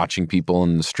around and watching people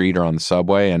in the street or on the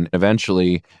subway. And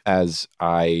eventually, as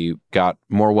I got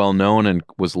more well-known and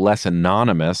was less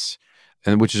anonymous,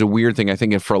 and which is a weird thing, I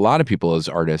think, for a lot of people as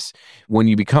artists, when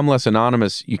you become less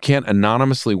anonymous, you can't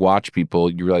anonymously watch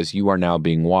people. You realize you are now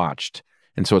being watched.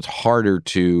 And so it's harder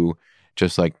to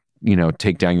just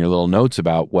take down your little notes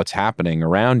about what's happening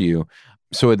around you.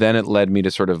 So then it led me to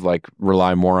sort of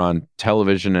rely more on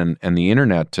television and the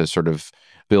internet to sort of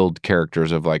build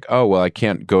characters of I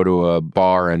can't go to a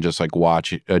bar and just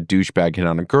watch a douchebag hit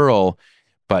on a girl,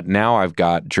 but now I've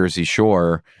got Jersey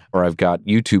Shore or I've got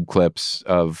YouTube clips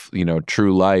of,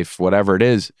 true life, whatever it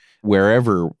is,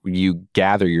 wherever you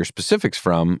gather your specifics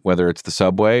from, whether it's the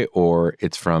subway or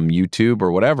it's from YouTube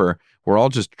or whatever. We're all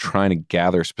just trying to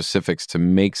gather specifics to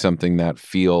make something that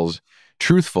feels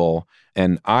truthful.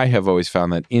 And I have always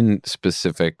found that in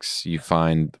specifics, you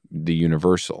find the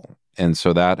universal. And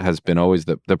so that has been always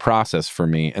the process for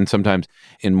me. And sometimes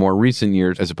in more recent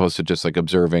years, as opposed to just like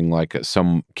observing like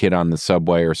some kid on the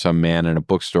subway or some man in a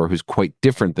bookstore who's quite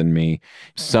different than me,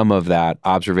 some of that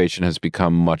observation has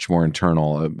become much more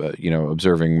internal,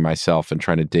 observing myself and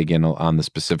trying to dig in on the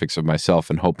specifics of myself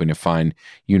and hoping to find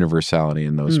universality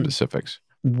in those specifics.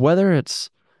 Whether it's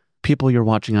people you're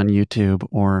watching on YouTube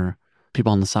or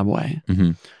people on the subway,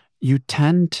 you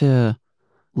tend to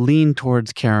lean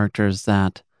towards characters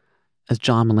that, as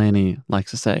John Mulaney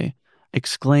likes to say,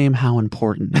 exclaim how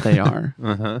important they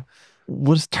are.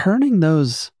 Was turning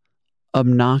those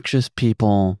obnoxious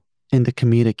people into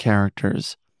comedic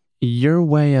characters your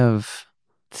way of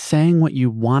saying what you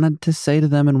wanted to say to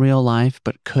them in real life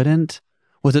but couldn't?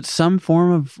 Was it some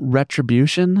form of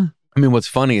retribution? I mean, what's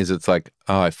funny is it's like,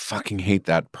 oh, I fucking hate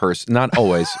that person. Not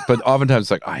always, but oftentimes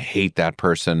it's like, I hate that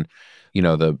person. You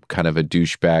know, the kind of a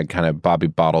douchebag, kind of Bobby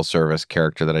Bottle Service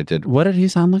character that I did. What did he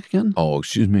sound like again? Oh,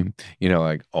 excuse me. You know,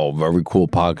 like, oh, very cool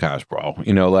podcast, bro.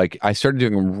 You know, like I started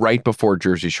doing them right before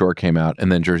Jersey Shore came out.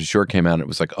 And then Jersey Shore came out and it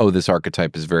was like, oh, this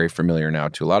archetype is very familiar now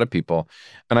to a lot of people.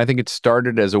 And I think it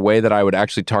started as a way that I would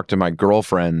actually talk to my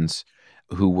girlfriends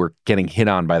who were getting hit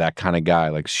on by that kind of guy.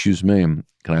 Like, excuse me,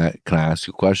 can I ask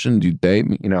you a question? Do you date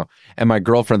me? You know, and my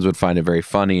girlfriends would find it very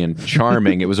funny and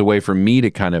charming. It was a way for me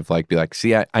to kind of like be like,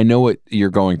 see, I know what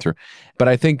you're going through. But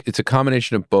I think it's a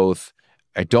combination of both.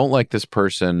 I don't like this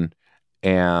person,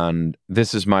 and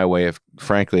this is my way of,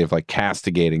 frankly, of like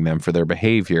castigating them for their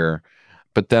behavior.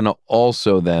 But then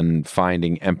also then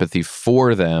finding empathy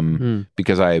for them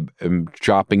because I am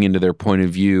dropping into their point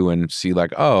of view and see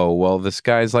like, oh, well, this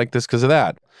guy's like this because of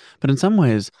that. But in some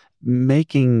ways,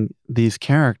 making these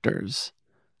characters,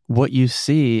 what you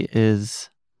see is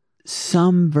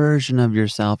some version of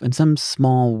yourself in some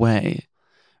small way.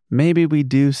 Maybe we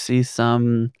do see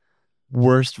some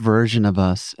worst version of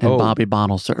us in Bobby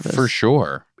Bottle Service. For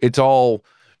sure. It's all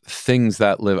things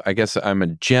that live. I guess I'm a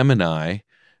Gemini.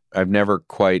 I've never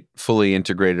quite fully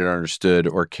integrated, understood,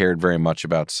 or cared very much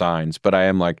about signs, but I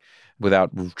am like,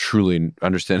 without truly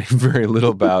understanding very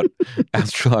little about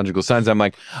astrological signs, I'm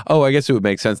like, oh, I guess it would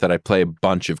make sense that I play a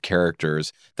bunch of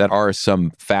characters that are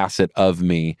some facet of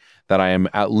me, that I am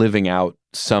living out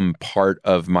some part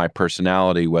of my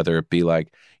personality, whether it be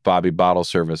like Bobby Bottle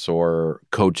Service or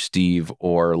Coach Steve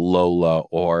or Lola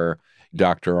or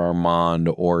Dr. Armand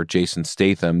or Jason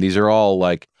Statham. These are all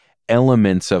like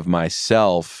elements of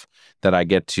myself that I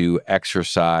get to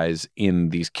exercise in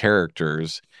these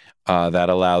characters that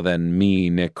allow then me,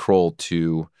 Nick Kroll,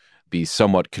 to be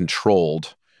somewhat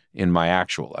controlled in my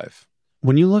actual life.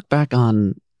 When you look back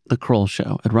on The Kroll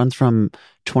Show, it runs from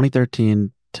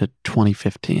 2013 to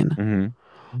 2015.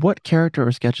 What character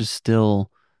or sketches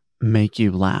still make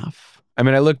you laugh? I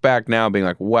mean, I look back now being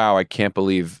like, wow, I can't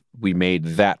believe we made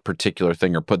that particular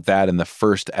thing or put that in the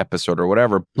first episode or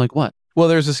whatever. Like what? Well,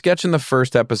 there's a sketch in the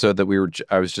first episode that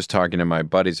I was just talking to my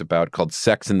buddies about called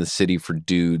Sex in the City for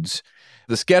Dudes.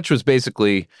 The sketch was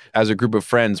basically, as a group of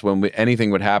friends, when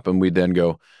anything would happen, we'd then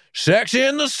go, Sex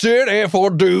in the City for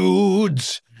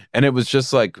Dudes. And it was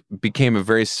just like, became a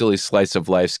very silly slice of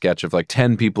life sketch of like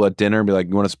 10 people at dinner and be like,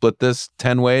 you want to split this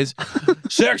 10 ways?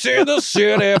 Sex in the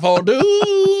City for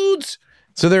Dudes.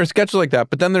 So there are sketches like that.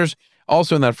 But then there's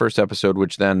also in that first episode,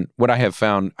 which then what I have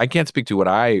found, I can't speak to what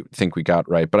I think we got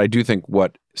right, but I do think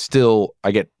what still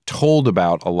I get told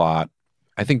about a lot,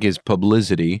 I think is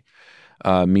publicity.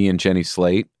 Me and Jenny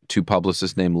Slate, two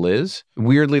publicists named Liz.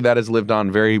 Weirdly, that has lived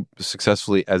on very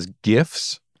successfully as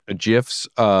GIFs. GIFs.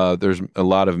 There's a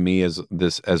lot of me as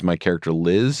my character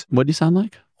Liz. What do you sound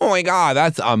like? Oh my God,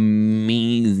 that's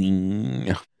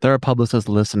amazing. There are publicists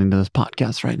listening to this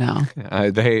podcast right now.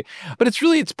 But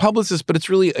it's publicists, but it's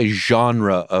really a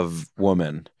genre of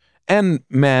woman and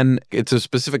men. It's a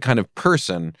specific kind of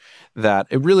person that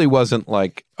it really wasn't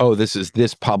like, oh, this is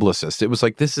this publicist. It was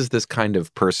like, this is this kind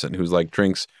of person who's like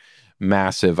drinks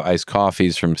massive iced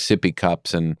coffees from sippy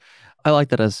cups. And I like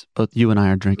that as both you and I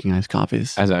are drinking iced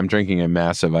coffees. As I'm drinking a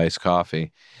massive iced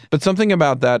coffee. But something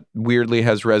about that weirdly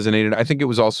has resonated. I think it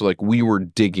was also like we were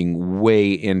digging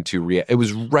way into it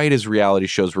was right as reality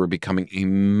shows were becoming a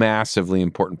massively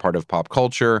important part of pop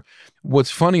culture. What's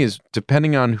funny is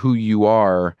depending on who you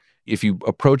are, if you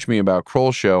approach me about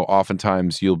Kroll Show,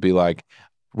 oftentimes you'll be like,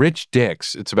 rich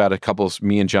dicks. It's about a couple,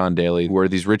 me and John Daly, who are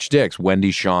these rich dicks,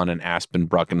 Wendy Shawn and Aspen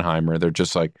Bruckenheimer. They're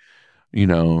just like, you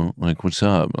know, like, what's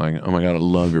up? Like, oh my God, I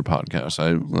love your podcast.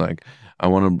 I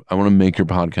want to make your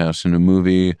podcast in a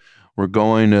movie we're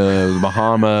going to the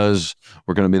Bahamas.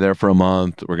 We're going to be there for a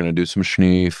month. We're going to do some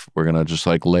schneef. We're going to just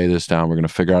like lay this down. We're going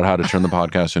to figure out how to turn the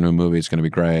podcast into a movie. It's going to be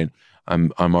great.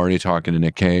 I'm already talking to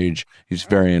Nick Cage. He's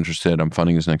very interested. I'm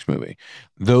funding his next movie.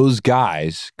 Those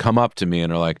guys come up to me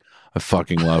and are like, I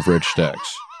fucking love Rich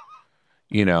Sticks.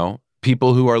 You know,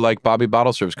 people who are like Bobby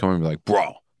Bottle Service come and be like,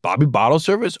 bro, Bobby Bottle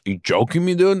Service? Are you joking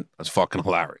me, dude? That's fucking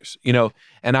hilarious. You know,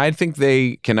 and I think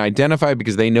they can identify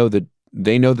because they know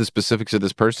the specifics of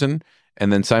this person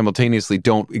and then simultaneously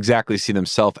don't exactly see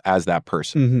themselves as that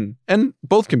person. Mm-hmm. And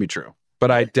both can be true,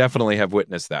 but I definitely have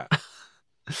witnessed that.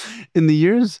 In the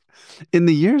years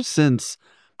since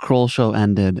Kroll Show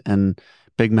ended and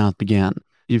Big Mouth began,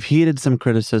 you've heeded some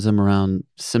criticism around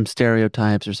some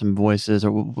stereotypes or some voices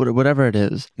or whatever it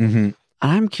is. Mm-hmm.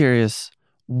 I'm curious,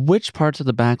 which parts of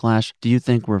the backlash do you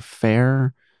think were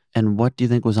fair and what do you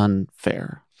think was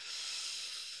unfair?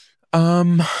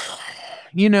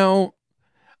 You know,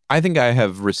 I think I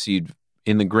have received,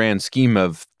 in the grand scheme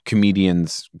of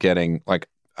comedians getting, like,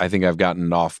 I think I've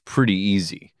gotten off pretty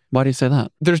easy. Why do you say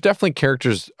that? There's definitely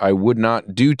characters I would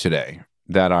not do today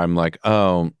that I'm like,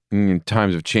 oh,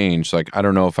 times have changed. Like, I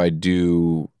don't know if I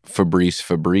do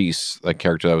Fabrice, like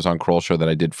character that was on Kroll Show that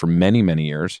I did for many, many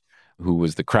years, who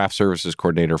was the craft services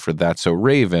coordinator for That's So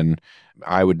Raven.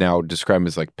 I would now describe him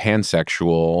as like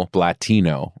pansexual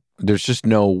Latino. There's just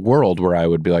no world where I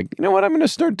would be like, you know what, I'm going to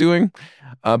start doing.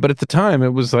 But at the time, it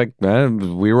was like,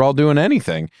 we were all doing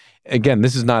anything. Again,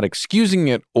 this is not excusing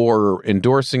it or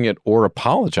endorsing it or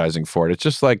apologizing for it. It's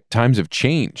just like times have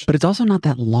changed. But it's also not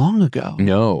that long ago.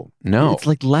 No. It's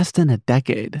like less than a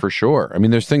decade. For sure. I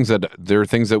mean, there are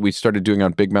things that we started doing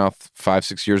on Big Mouth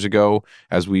 5-6 years ago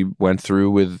as we went through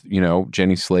with, you know,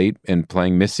 Jenny Slate and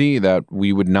playing Missy that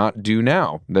we would not do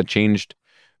now. That changed,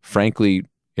 frankly,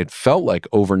 it felt like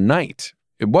overnight.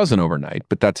 It wasn't overnight,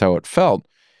 but that's how it felt.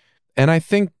 And I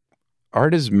think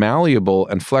art is malleable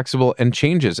and flexible and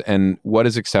changes, and what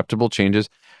is acceptable changes.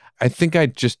 I think I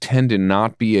just tend to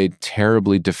not be a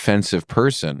terribly defensive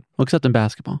person. Well, except in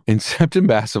basketball. Except in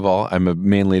basketball, I'm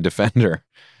mainly a defender.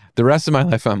 The rest of my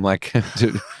life, I'm like,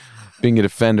 dude, being a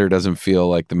defender doesn't feel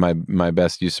like my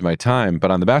best use of my time.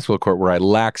 But on the basketball court where I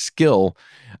lack skill,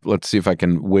 let's see if I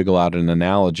can wiggle out an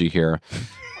analogy here.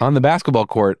 On the basketball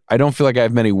court, I don't feel like I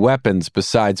have many weapons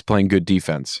besides playing good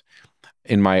defense.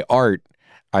 In my art,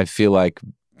 I feel like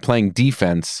playing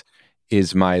defense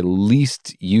is my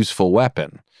least useful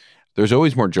weapon. There's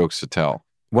always more jokes to tell.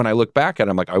 When I look back at it,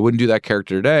 I'm like, I wouldn't do that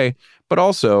character today. But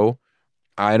also,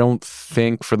 I don't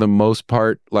think for the most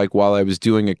part, like while I was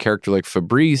doing a character like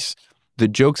Fabrice, the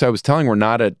jokes I was telling were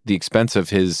not at the expense of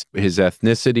his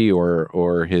ethnicity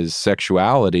or his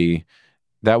sexuality.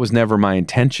 That was never my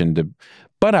intention to.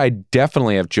 But I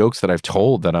definitely have jokes that I've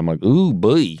told that I'm like, ooh,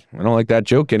 boy, I don't like that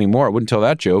joke anymore. I wouldn't tell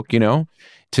that joke, you know?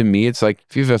 To me, it's like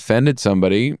if you've offended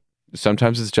somebody,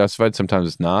 sometimes it's justified, sometimes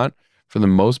it's not. For the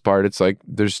most part, it's like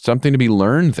there's something to be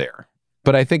learned there.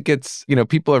 But I think it's, you know,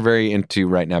 people are very into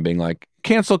right now being like,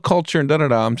 cancel culture and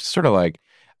da-da-da. I'm just sort of like,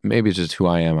 maybe it's just who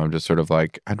I am. I'm just sort of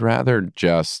like, I'd rather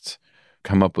just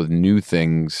come up with new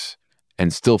things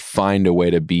and still find a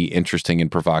way to be interesting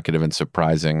and provocative and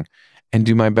surprising and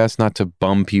do my best not to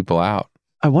bum people out.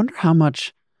 I wonder how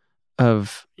much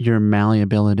of your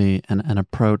malleability and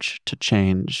approach to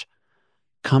change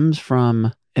comes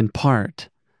from, in part,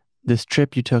 this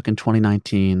trip you took in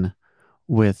 2019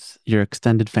 with your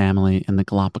extended family in the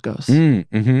Galapagos.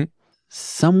 Mm-hmm.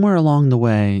 Somewhere along the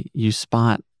way, you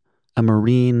spot a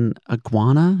marine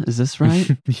iguana. Is this right?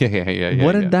 Yeah.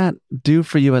 What did that do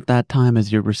for you at that time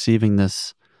as you're receiving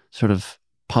this sort of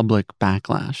public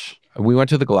backlash? We went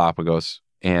to the Galapagos,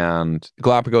 and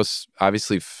Galapagos,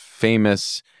 obviously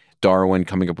famous, Darwin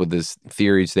coming up with his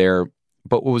theories there.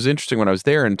 But what was interesting when I was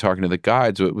there and talking to the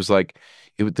guides, it was like,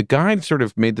 the guide sort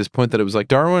of made this point that it was like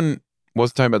Darwin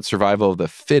wasn't talking about survival of the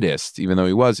fittest, even though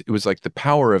it was like the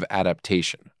power of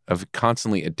adaptation, of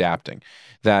constantly adapting,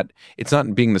 that it's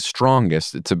not being the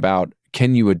strongest, it's about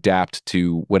can you adapt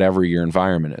to whatever your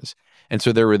environment is. And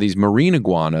so there were these marine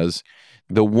iguanas.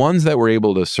 The ones that were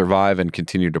able to survive and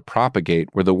continue to propagate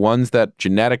were the ones that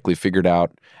genetically figured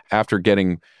out after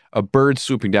getting a bird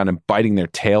swooping down and biting their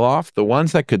tail off, the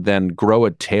ones that could then grow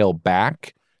a tail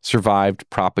back survived,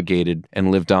 propagated, and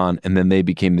lived on, and then they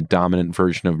became the dominant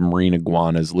version of marine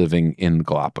iguanas living in the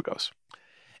Galapagos.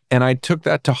 And I took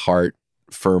that to heart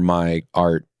for my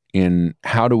art in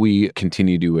how do we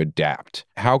continue to adapt?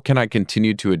 How can I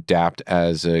continue to adapt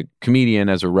as a comedian,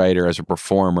 as a writer, as a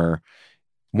performer?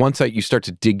 Once you start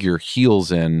to dig your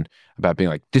heels in about being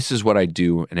like, this is what I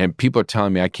do, and people are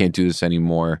telling me I can't do this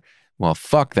anymore, well,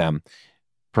 fuck them.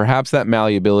 Perhaps that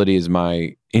malleability is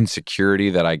my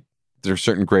insecurity that I There are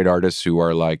certain great artists who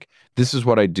are like, this is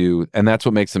what I do, and that's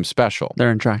what makes them special.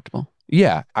 They're intractable.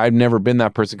 Yeah, I've never been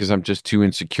that person because I'm just too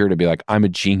insecure to be like, I'm a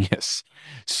genius.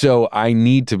 So I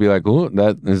need to be like, oh,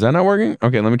 is that not working?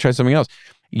 Okay, let me try something else.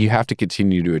 You have to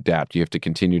continue to adapt. You have to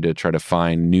continue to try to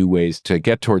find new ways to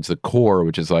get towards the core,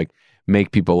 which is like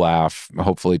make people laugh,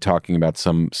 hopefully talking about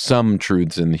some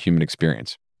truths in the human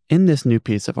experience. In this new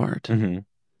piece of art, Mm-hmm.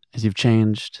 as you've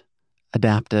changed,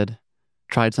 adapted,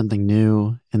 tried something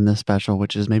new in this special,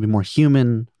 which is maybe more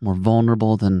human, more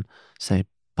vulnerable than, say,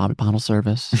 Bobby Bottle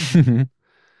Service.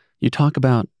 You talk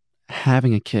about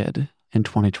having a kid in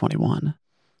 2021.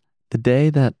 The day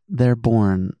that they're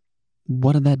born,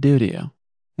 what did that do to you?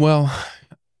 Well,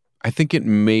 I think it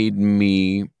made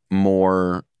me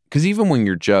more, because even when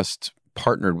you're just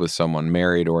partnered with someone,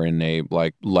 married or in a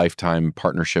like lifetime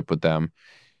partnership with them,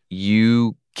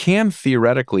 you can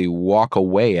theoretically walk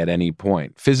away at any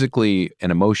point, physically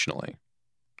and emotionally.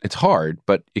 It's hard,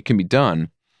 but it can be done.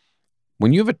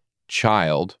 When you have a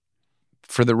child,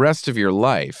 for the rest of your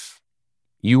life,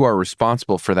 you are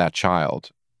responsible for that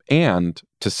child. And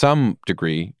to some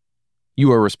degree,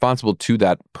 you are responsible to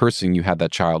that person you had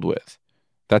that child with.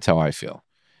 That's how I feel.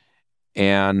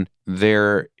 And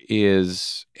there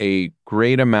is a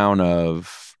great amount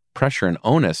of pressure and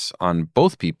onus on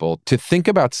both people to think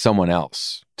about someone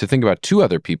else, to think about two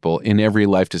other people in every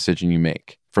life decision you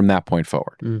make from that point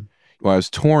forward. When I was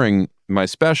touring my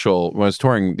special, when I was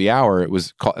touring The Hour, it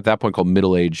was at that point called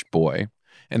Middle-Aged Boy.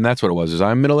 And that's what it was, is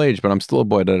I'm middle-aged, but I'm still a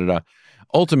boy,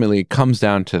 Ultimately, it comes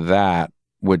down to that,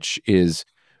 which is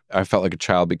I felt like a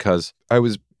child because I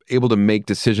was able to make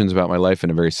decisions about my life in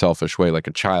a very selfish way, like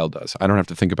a child does. I don't have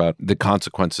to think about the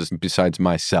consequences besides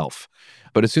myself.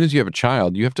 But as soon as you have a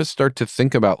child, you have to start to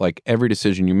think about like every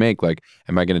decision you make. Like,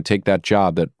 am I going to take that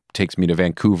job that takes me to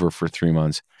Vancouver for 3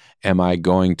 months? Am I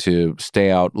going to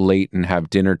stay out late and have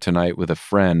dinner tonight with a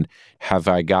friend? Have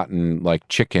I gotten like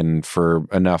chicken for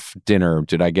enough dinner?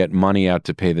 Did I get money out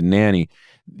to pay the nanny?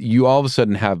 You all of a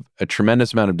sudden have a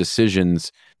tremendous amount of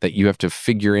decisions that you have to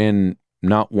figure in,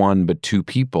 not one, but two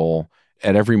people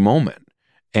at every moment.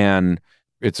 And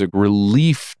it's a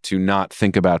relief to not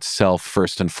think about self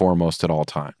first and foremost at all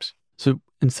times. So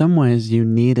in some ways, you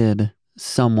needed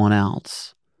someone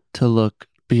else to look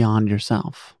beyond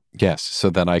yourself. Yes, so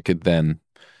that I could then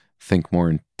think more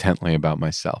intently about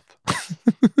myself. I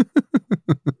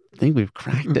think we've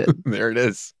cracked it. There it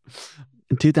is.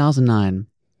 In 2009,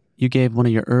 you gave one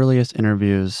of your earliest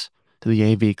interviews to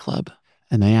the AV Club,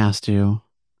 and they asked you,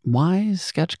 why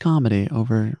sketch comedy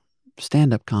over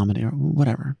stand-up comedy or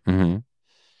whatever? Mm-hmm.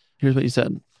 Here's what you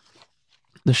said.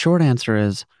 The short answer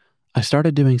is, I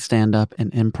started doing stand-up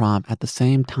and improv at the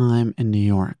same time in New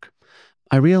York.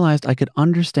 I realized I could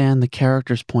understand the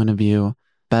character's point of view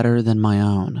better than my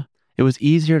own. It was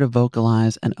easier to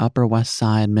vocalize an Upper West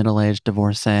Side middle-aged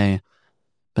divorcee,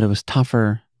 but it was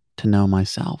tougher to know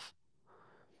myself.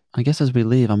 I guess as we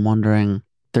leave, I'm wondering,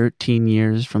 13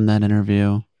 years from that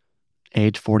interview,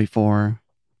 age 44,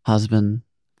 husband,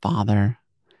 father,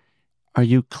 are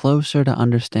you closer to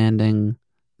understanding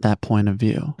that point of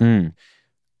view?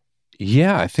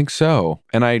 Yeah, I think so.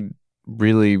 And I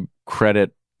really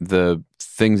credit the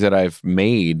things that I've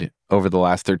made over the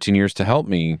last 13 years to help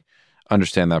me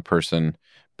understand that person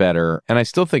better. And I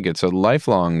still think it's a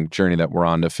lifelong journey that we're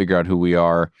on to figure out who we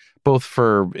are, both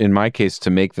for, in my case, to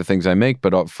make the things I make,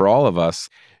 but for all of us,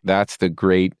 that's the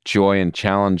great joy and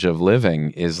challenge of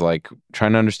living, is like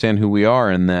trying to understand who we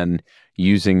are and then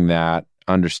using that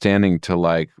understanding to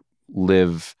like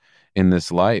live in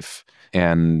this life.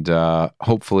 And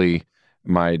hopefully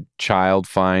my child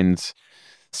finds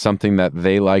something that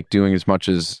they like doing as much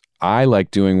as I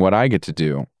like doing what I get to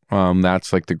do.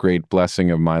 That's like the great blessing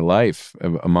of my life,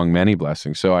 among many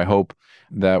blessings. So I hope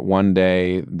that one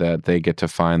day that they get to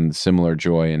find similar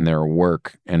joy in their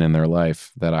work and in their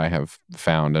life that I have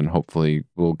found, and hopefully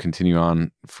will continue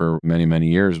on for many, many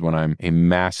years when I'm a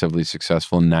massively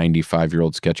successful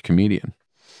 95-year-old sketch comedian.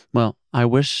 Well, I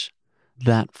wish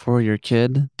that for your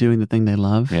kid doing the thing they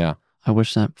love. Yeah. I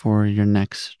wish that for your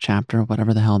next chapter,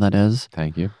 whatever the hell that is.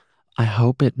 Thank you. I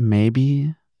hope it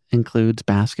maybe includes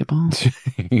basketball.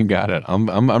 You got it.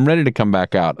 I'm ready to come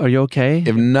back out. Are you okay?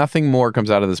 If nothing more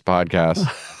comes out of this podcast,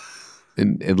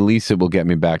 at least it will get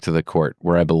me back to the court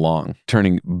where I belong.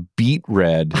 Turning beet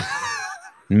red,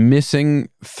 missing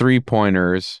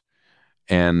 3-pointers,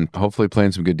 and hopefully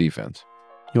playing some good defense.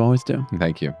 You always do.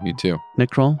 Thank you. You too. Nick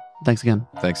Kroll, thanks again.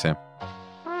 Thanks, Sam.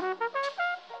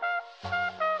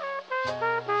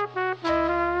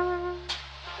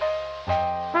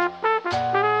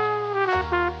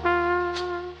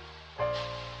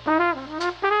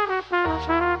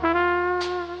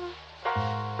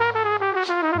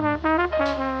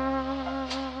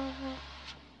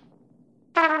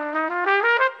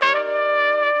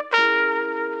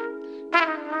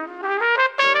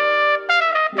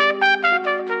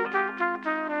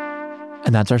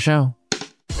 And that's our show.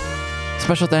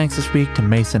 Special thanks this week to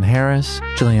Mason Harris,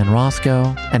 Jillian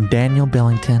Roscoe, and Daniel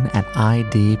Billington at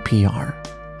IDPR.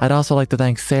 I'd also like to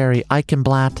thank Sari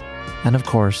Eichenblatt and, of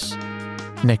course,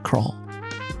 Nick Kroll.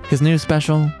 His new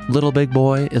special, Little Big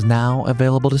Boy, is now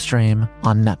available to stream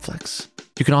on Netflix.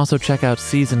 You can also check out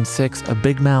Season 6 of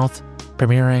Big Mouth,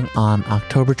 premiering on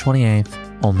October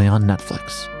 28th, only on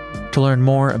Netflix. To learn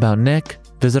more about Nick,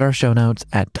 visit our show notes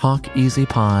at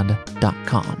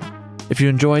talkeasypod.com. If you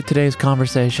enjoyed today's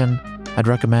conversation, I'd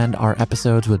recommend our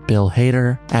episodes with Bill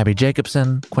Hader, Abby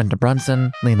Jacobson, Quinta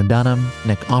Brunson, Lena Dunham,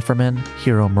 Nick Offerman,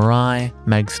 Hiro Murai,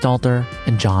 Meg Stalter,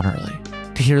 and John Early.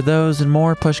 To hear those and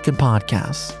more Pushkin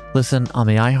podcasts, listen on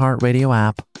the iHeartRadio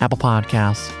app, Apple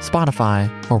Podcasts,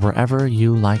 Spotify, or wherever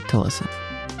you like to listen.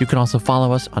 You can also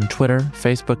follow us on Twitter,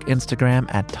 Facebook, Instagram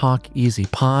at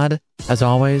TalkEasyPod. As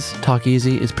always, Talk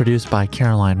Easy is produced by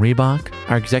Caroline Reebok.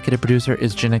 Our executive producer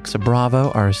is Janixa Bravo.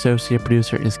 Our associate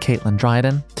producer is Caitlin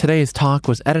Dryden. Today's talk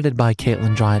was edited by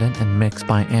Caitlin Dryden and mixed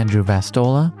by Andrew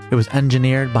Vastola. It was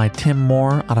engineered by Tim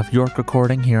Moore out of York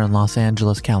Recording here in Los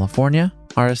Angeles, California.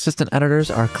 Our assistant editors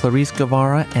are Clarice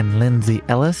Guevara and Lindsay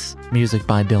Ellis. Music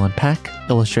by Dylan Peck.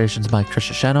 Illustrations by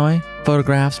Trisha Shenoy.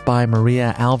 Photographs by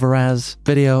Maria Alvarez.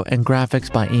 Video and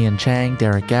graphics by Ian Chang,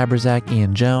 Derek Gabrizak,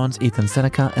 Ian Jones, Ethan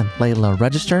Seneca, and Layla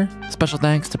Register. Special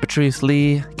thanks to Patrice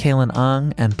Lee, Kaylin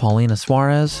Ung, and Paulina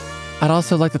Suarez. I'd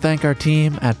also like to thank our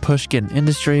team at Pushkin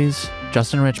Industries,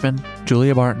 Justin Richmond,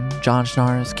 Julia Barton, John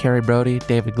Schnars, Carrie Brody,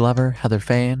 David Glover, Heather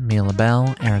Fayen, Mia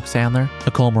LaBelle, Eric Sandler,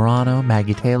 Nicole Morano,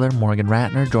 Maggie Taylor, Morgan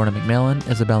Ratner, Jordan McMillan,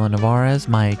 Isabella Navarez,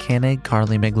 Maya Koenig,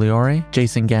 Carly Migliori,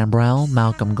 Jason Gambrell,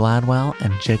 Malcolm Gladwell,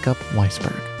 and Jacob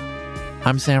Weisberg.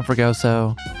 I'm Sam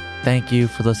Fragoso. Thank you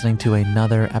for listening to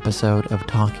another episode of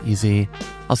Talk Easy.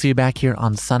 I'll see you back here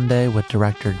on Sunday with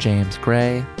director James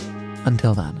Gray.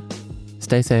 Until then,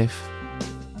 stay safe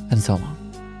and so long.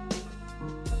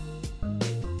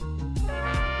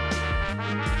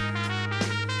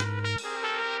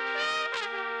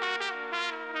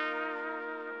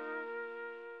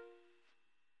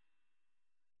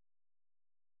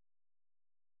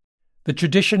 The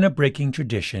tradition of breaking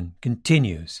tradition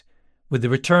continues with the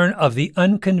return of the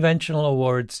Unconventional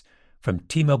Awards from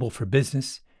T-Mobile for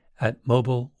Business at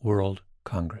Mobile World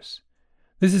Congress.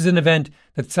 This is an event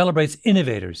that celebrates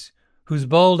innovators whose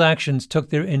bold actions took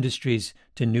their industries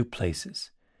to new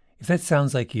places. If that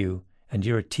sounds like you and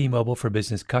you're a T-Mobile for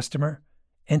Business customer,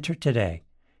 enter today.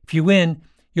 If you win,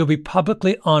 you'll be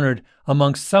publicly honored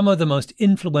amongst some of the most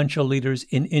influential leaders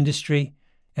in industry,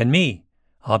 and me,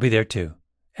 I'll be there too.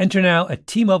 Enter now at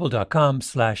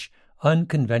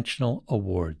tmobile.com/unconventional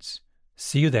awards.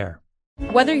 See you there.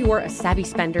 Whether you're a savvy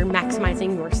spender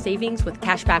maximizing your savings with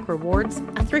cashback rewards,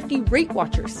 a thrifty rate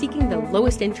watcher seeking the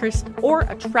lowest interest, or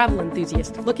a travel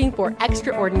enthusiast looking for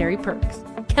extraordinary perks,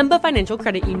 Kemba Financial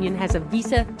Credit Union has a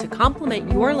visa to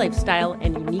complement your lifestyle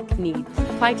and unique needs.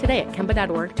 Apply today at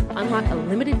Kemba.org to unlock a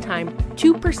limited-time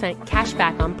 2% cash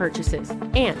back on purchases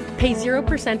and pay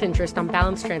 0% interest on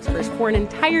balance transfers for an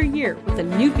entire year with a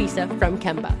new visa from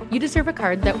Kemba. You deserve a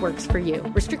card that works for you.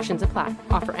 Restrictions apply.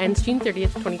 Offer ends June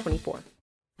 30th, 2024.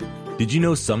 Did you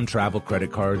know some travel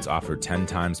credit cards offer 10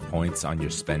 times points on your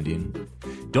spending?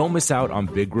 Don't miss out on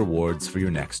big rewards for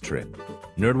your next trip.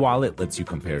 NerdWallet lets you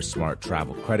compare smart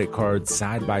travel credit cards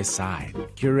side by side,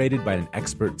 curated by an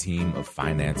expert team of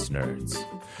finance nerds.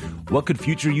 What could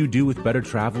future you do with better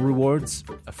travel rewards?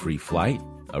 A free flight?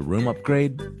 A room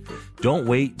upgrade? Don't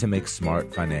wait to make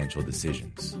smart financial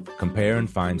decisions. Compare and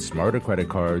find smarter credit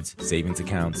cards, savings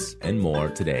accounts, and more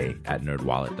today at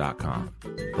NerdWallet.com.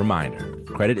 Reminder,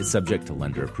 credit is subject to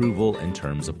lender approval and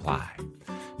terms apply.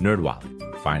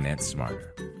 NerdWallet, finance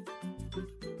smarter.